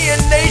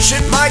European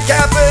nation. My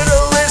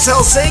capital is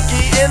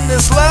Helsinki in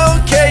this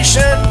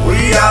location.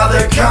 We are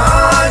the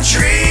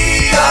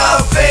country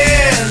of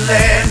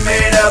Finland,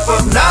 made up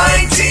of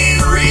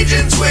 19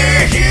 regions.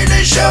 We're here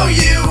to show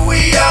you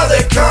we are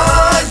the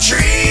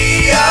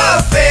country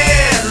of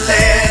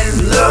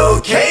Finland,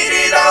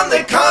 located on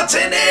the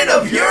continent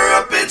of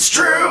Europe, it's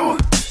true.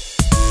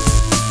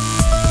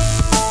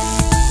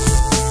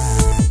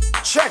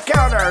 Check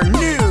out our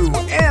new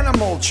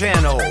animal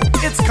channel.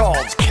 It's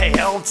called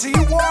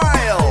KLT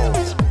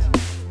Wild.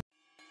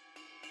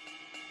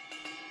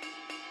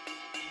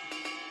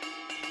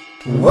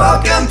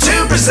 Welcome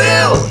to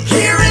Brazil,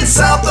 here in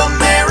South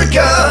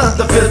America,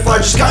 the 5th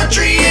largest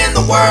country in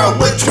the world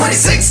with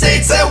 26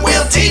 states that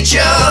will teach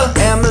ya.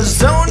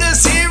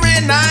 Amazonas here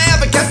and I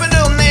have a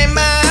capital named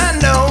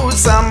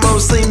Manaus. I'm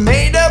mostly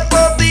made up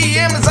of the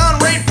Amazon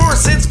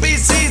rainforest, its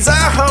species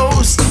I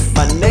host.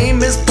 My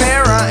name is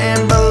Para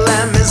and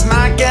Belém is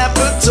my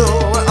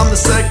capital. I'm the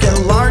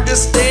second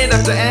largest state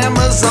after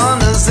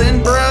Amazonas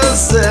in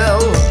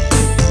Brazil.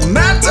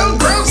 Mato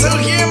Grosso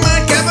here, my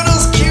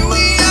capital's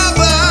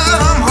Cuiabá.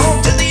 I'm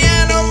home to the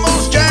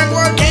animals,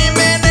 jaguar,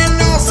 caiman,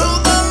 and also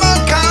the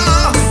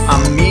macaw.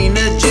 I'm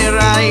Minas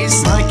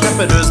Gerais, my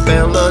capital is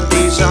Belo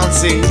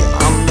Horizonte.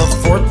 I'm the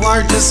 4th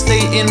largest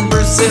state in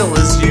Brazil,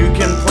 is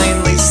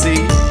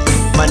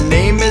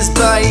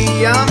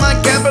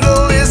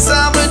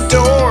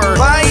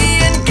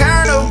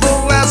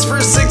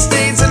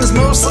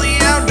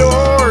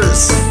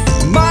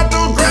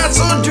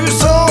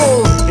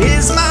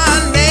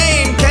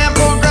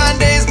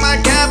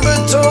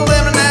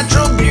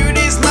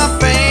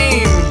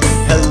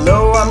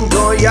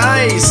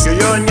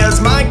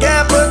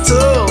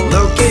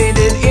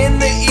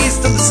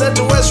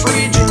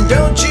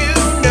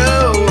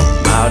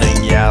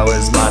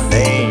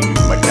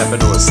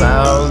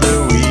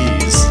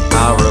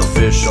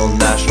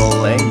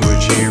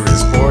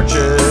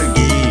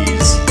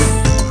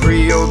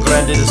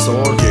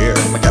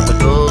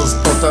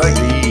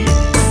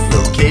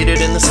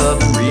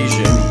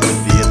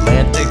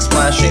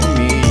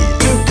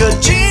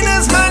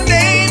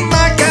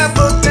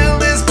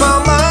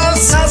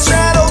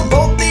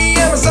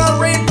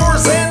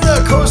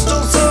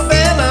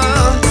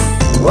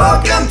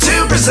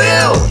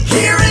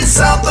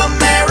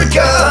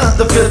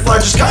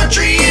largest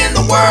country in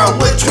the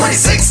world with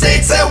 26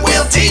 states that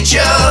will teach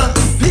ya.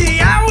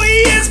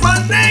 Piauí is my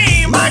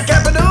name. My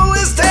capital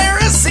is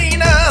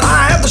Teresina.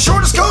 I have the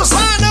shortest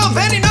coastline of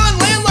any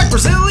non-land like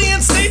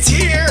Brazilian states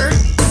here.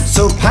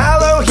 Sao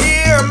Paulo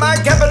here, my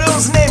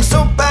capital's named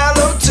Sao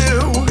Paulo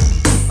too.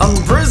 I'm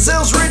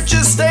Brazil's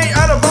richest state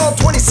out of all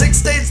 26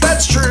 states,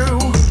 that's true.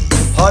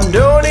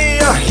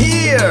 Rondônia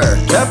here,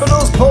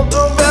 capital's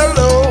Porto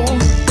Velho.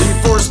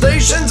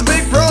 Deforestation's a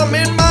big problem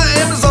in my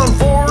Amazon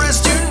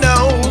forest, you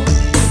know.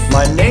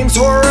 My name's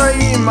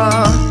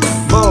Roraima,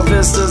 Boa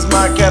Vista's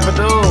my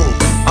capital.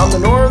 I'm the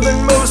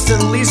northernmost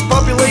and least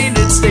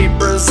populated state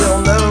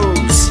Brazil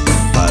knows.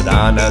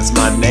 Parana's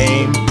my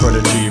name,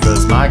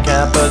 Curitiba's my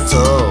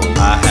capital.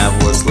 I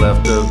have what's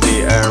left of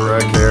the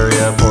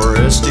Araucaria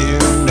forest, you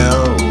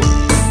know.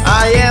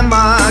 I am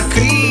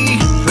Acre,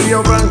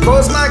 Rio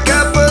Branco's my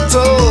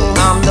capital.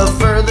 I'm the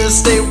furthest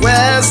state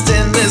west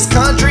in this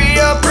country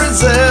of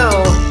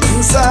Brazil.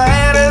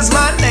 Ceará's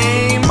my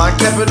name, my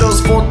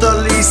capital's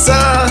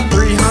Fortaleza.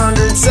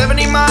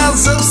 370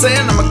 miles of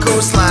sand on my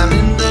coastline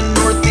in the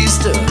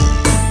northeast.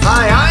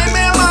 Hi, I'm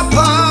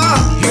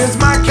Amapá, here's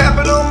my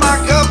capital,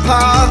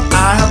 Macapá.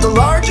 I have the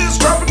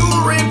largest tropical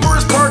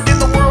rainforest park in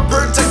the world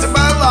protected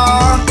by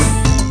law.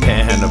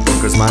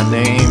 Pernambuco's my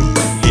name,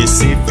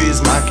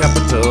 Recife's my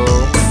capital.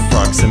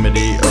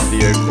 Proximity of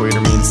the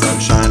equator means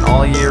sunshine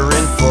all year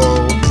in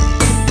full.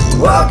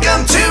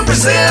 Welcome to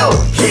Brazil,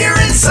 here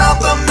in South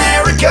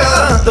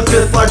America, the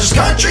 5th largest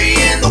country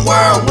in the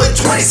world with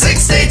 26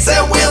 states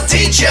that will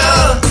teach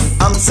ya.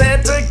 I'm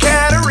Santa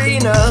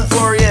Catarina,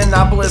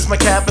 Florianopolis my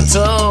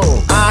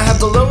capital. I have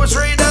the lowest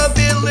rate of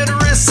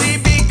illiteracy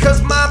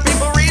because my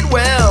people read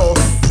well.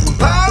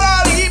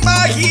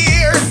 Paraíba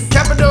here,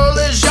 capital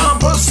is João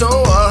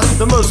Pessoa.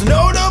 The most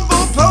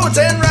notable poets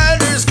and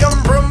writers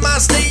come from my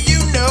state, you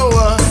know.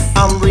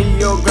 I'm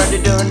Rio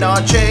Grande do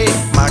Norte,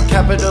 my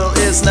capital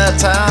is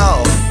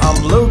Natal.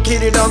 I'm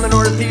located on the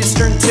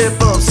northeastern tip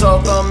of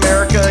South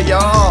America,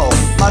 y'all.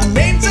 My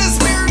name's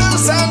Espírito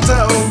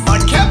Santo, my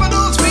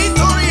capital's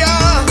Vitória.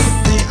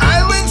 The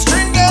islands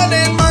Trinidad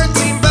and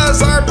Martin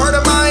Vaz are part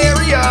of my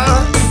area.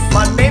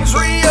 My name's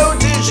Rio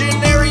de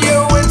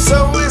Janeiro and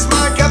so is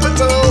my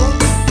capital.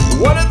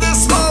 One of the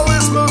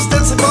smallest, most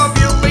densely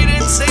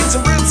populated states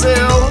in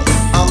Brazil.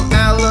 I'm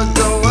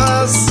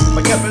Alagoas,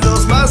 my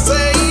capital's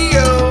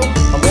Maceió.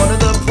 I'm one of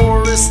the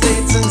poorest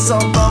states in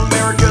South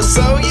America,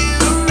 so you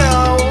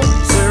know.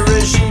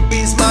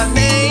 Sergipe's my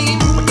name,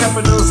 my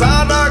capital's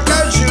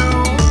Aracaju.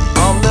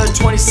 I'm the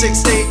 26th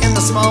state and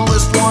the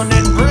smallest one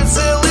in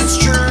Brazil, it's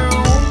true.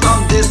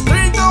 I'm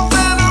Distrito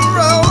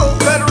Federal,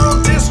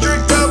 Federal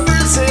District of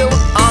Brazil.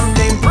 I'm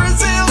named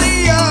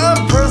Brasilia,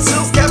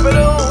 Brazil's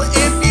capital,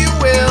 if you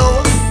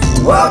will.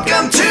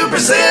 Welcome to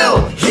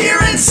Brazil, here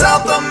in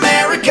South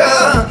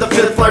America, the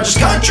 5th largest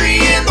country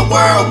in the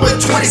world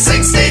with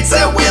 26 states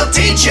that will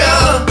teach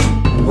ya.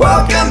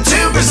 Welcome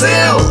to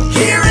Brazil,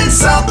 here in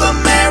South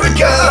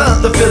America,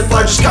 the 5th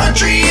largest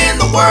country in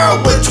the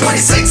world with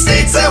 26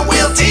 states that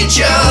will teach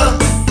ya.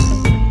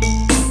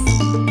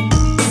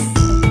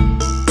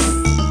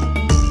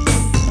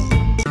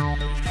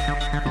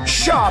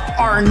 Shop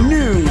our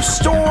new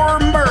store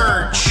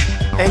merch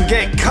and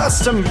get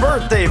custom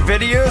birthday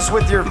videos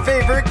with your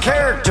favorite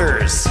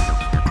characters.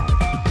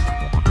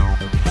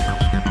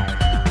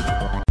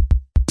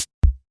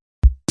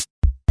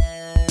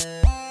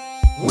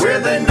 We're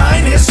the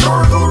 9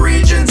 historical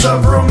regions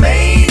of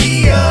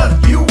Romania.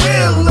 You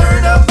will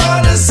learn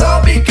about us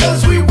all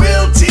because we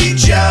will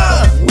teach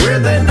ya. We're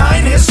the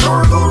 9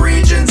 historical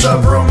regions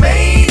of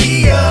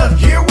Romania.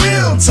 Here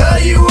we'll tell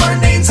you our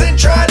names and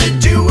try to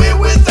do it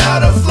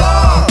without a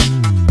flaw.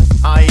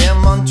 I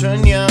am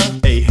Antonia,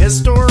 a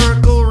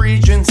historical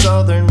region.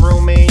 Southern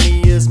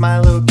Romania is my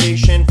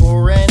location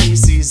for any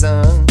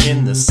season.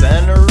 In the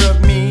center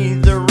of me,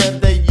 the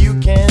red that you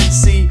can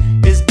see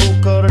is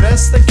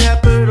Bucharest, the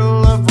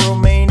capital of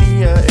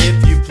Romania,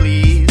 if you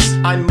please.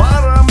 I'm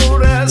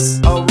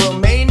Maramureș, a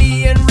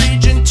Romanian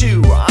region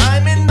too.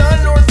 I'm in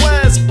the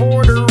northwest,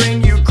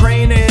 bordering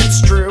Ukraine,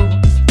 it's true.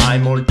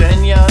 I'm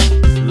Oltenia,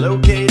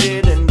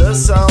 located in the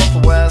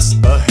southwest,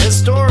 a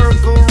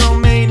historical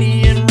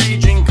Romanian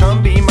region,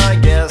 come be my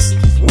guest.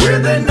 We're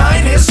the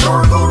 9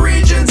 historical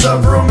regions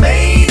of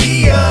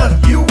Romania.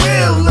 You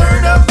will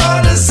learn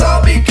about us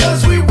all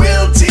because we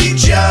will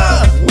teach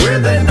ya. We're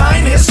the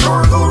 9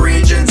 historical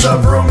regions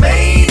of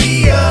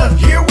Romania.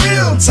 Here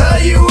we'll tell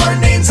you our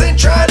names and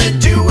try to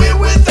do it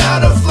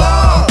without a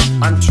flaw.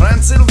 I'm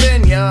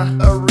Transylvania,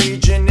 a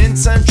region in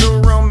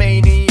central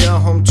Romania,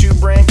 home to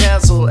Bran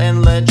Castle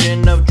and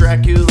Legend of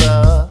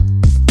Dracula.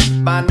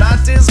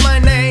 Banat is my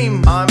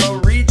name, I'm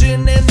a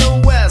region in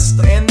the west,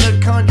 in the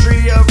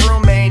country of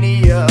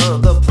Romania,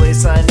 the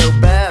place I know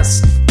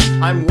best.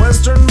 I'm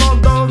Western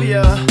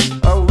Moldavia,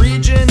 a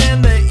region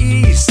in the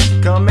east,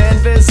 come and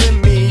visit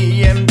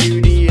me, and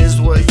beauty is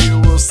what you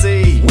will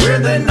see. We're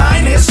the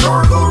 9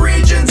 historical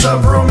regions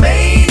of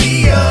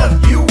Romania.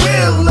 You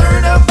will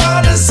learn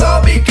about us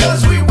all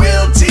because we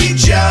will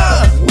teach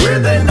ya. We're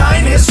the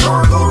 9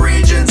 historical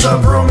regions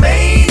of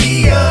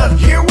Romania.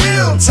 Here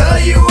we'll tell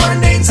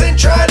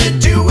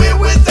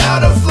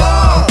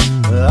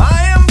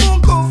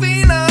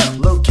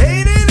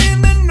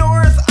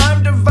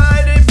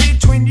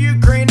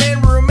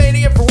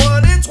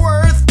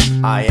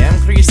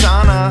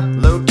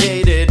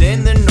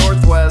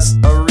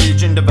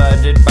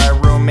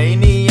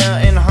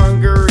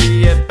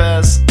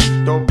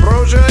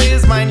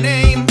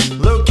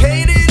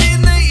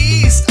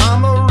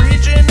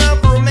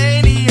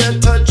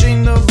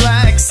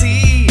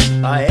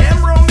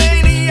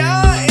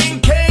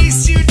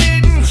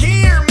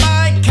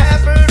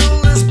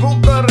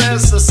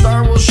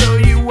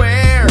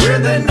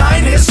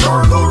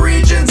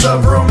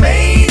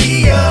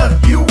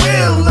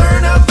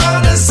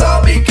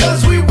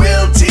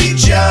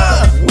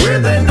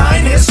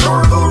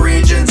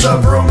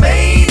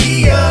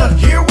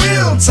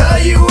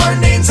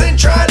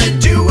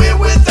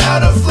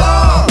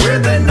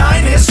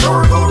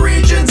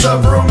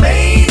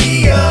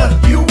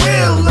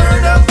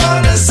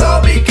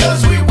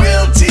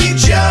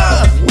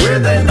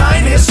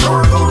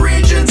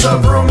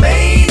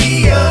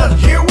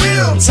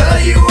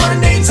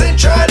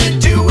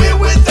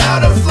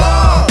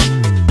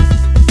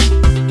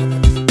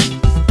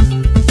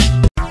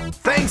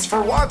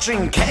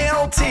watching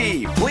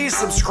KLT. Please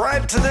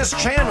subscribe to this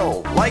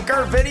channel, like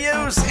our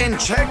videos, and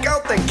check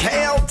out the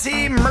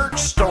KLT merch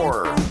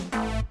store.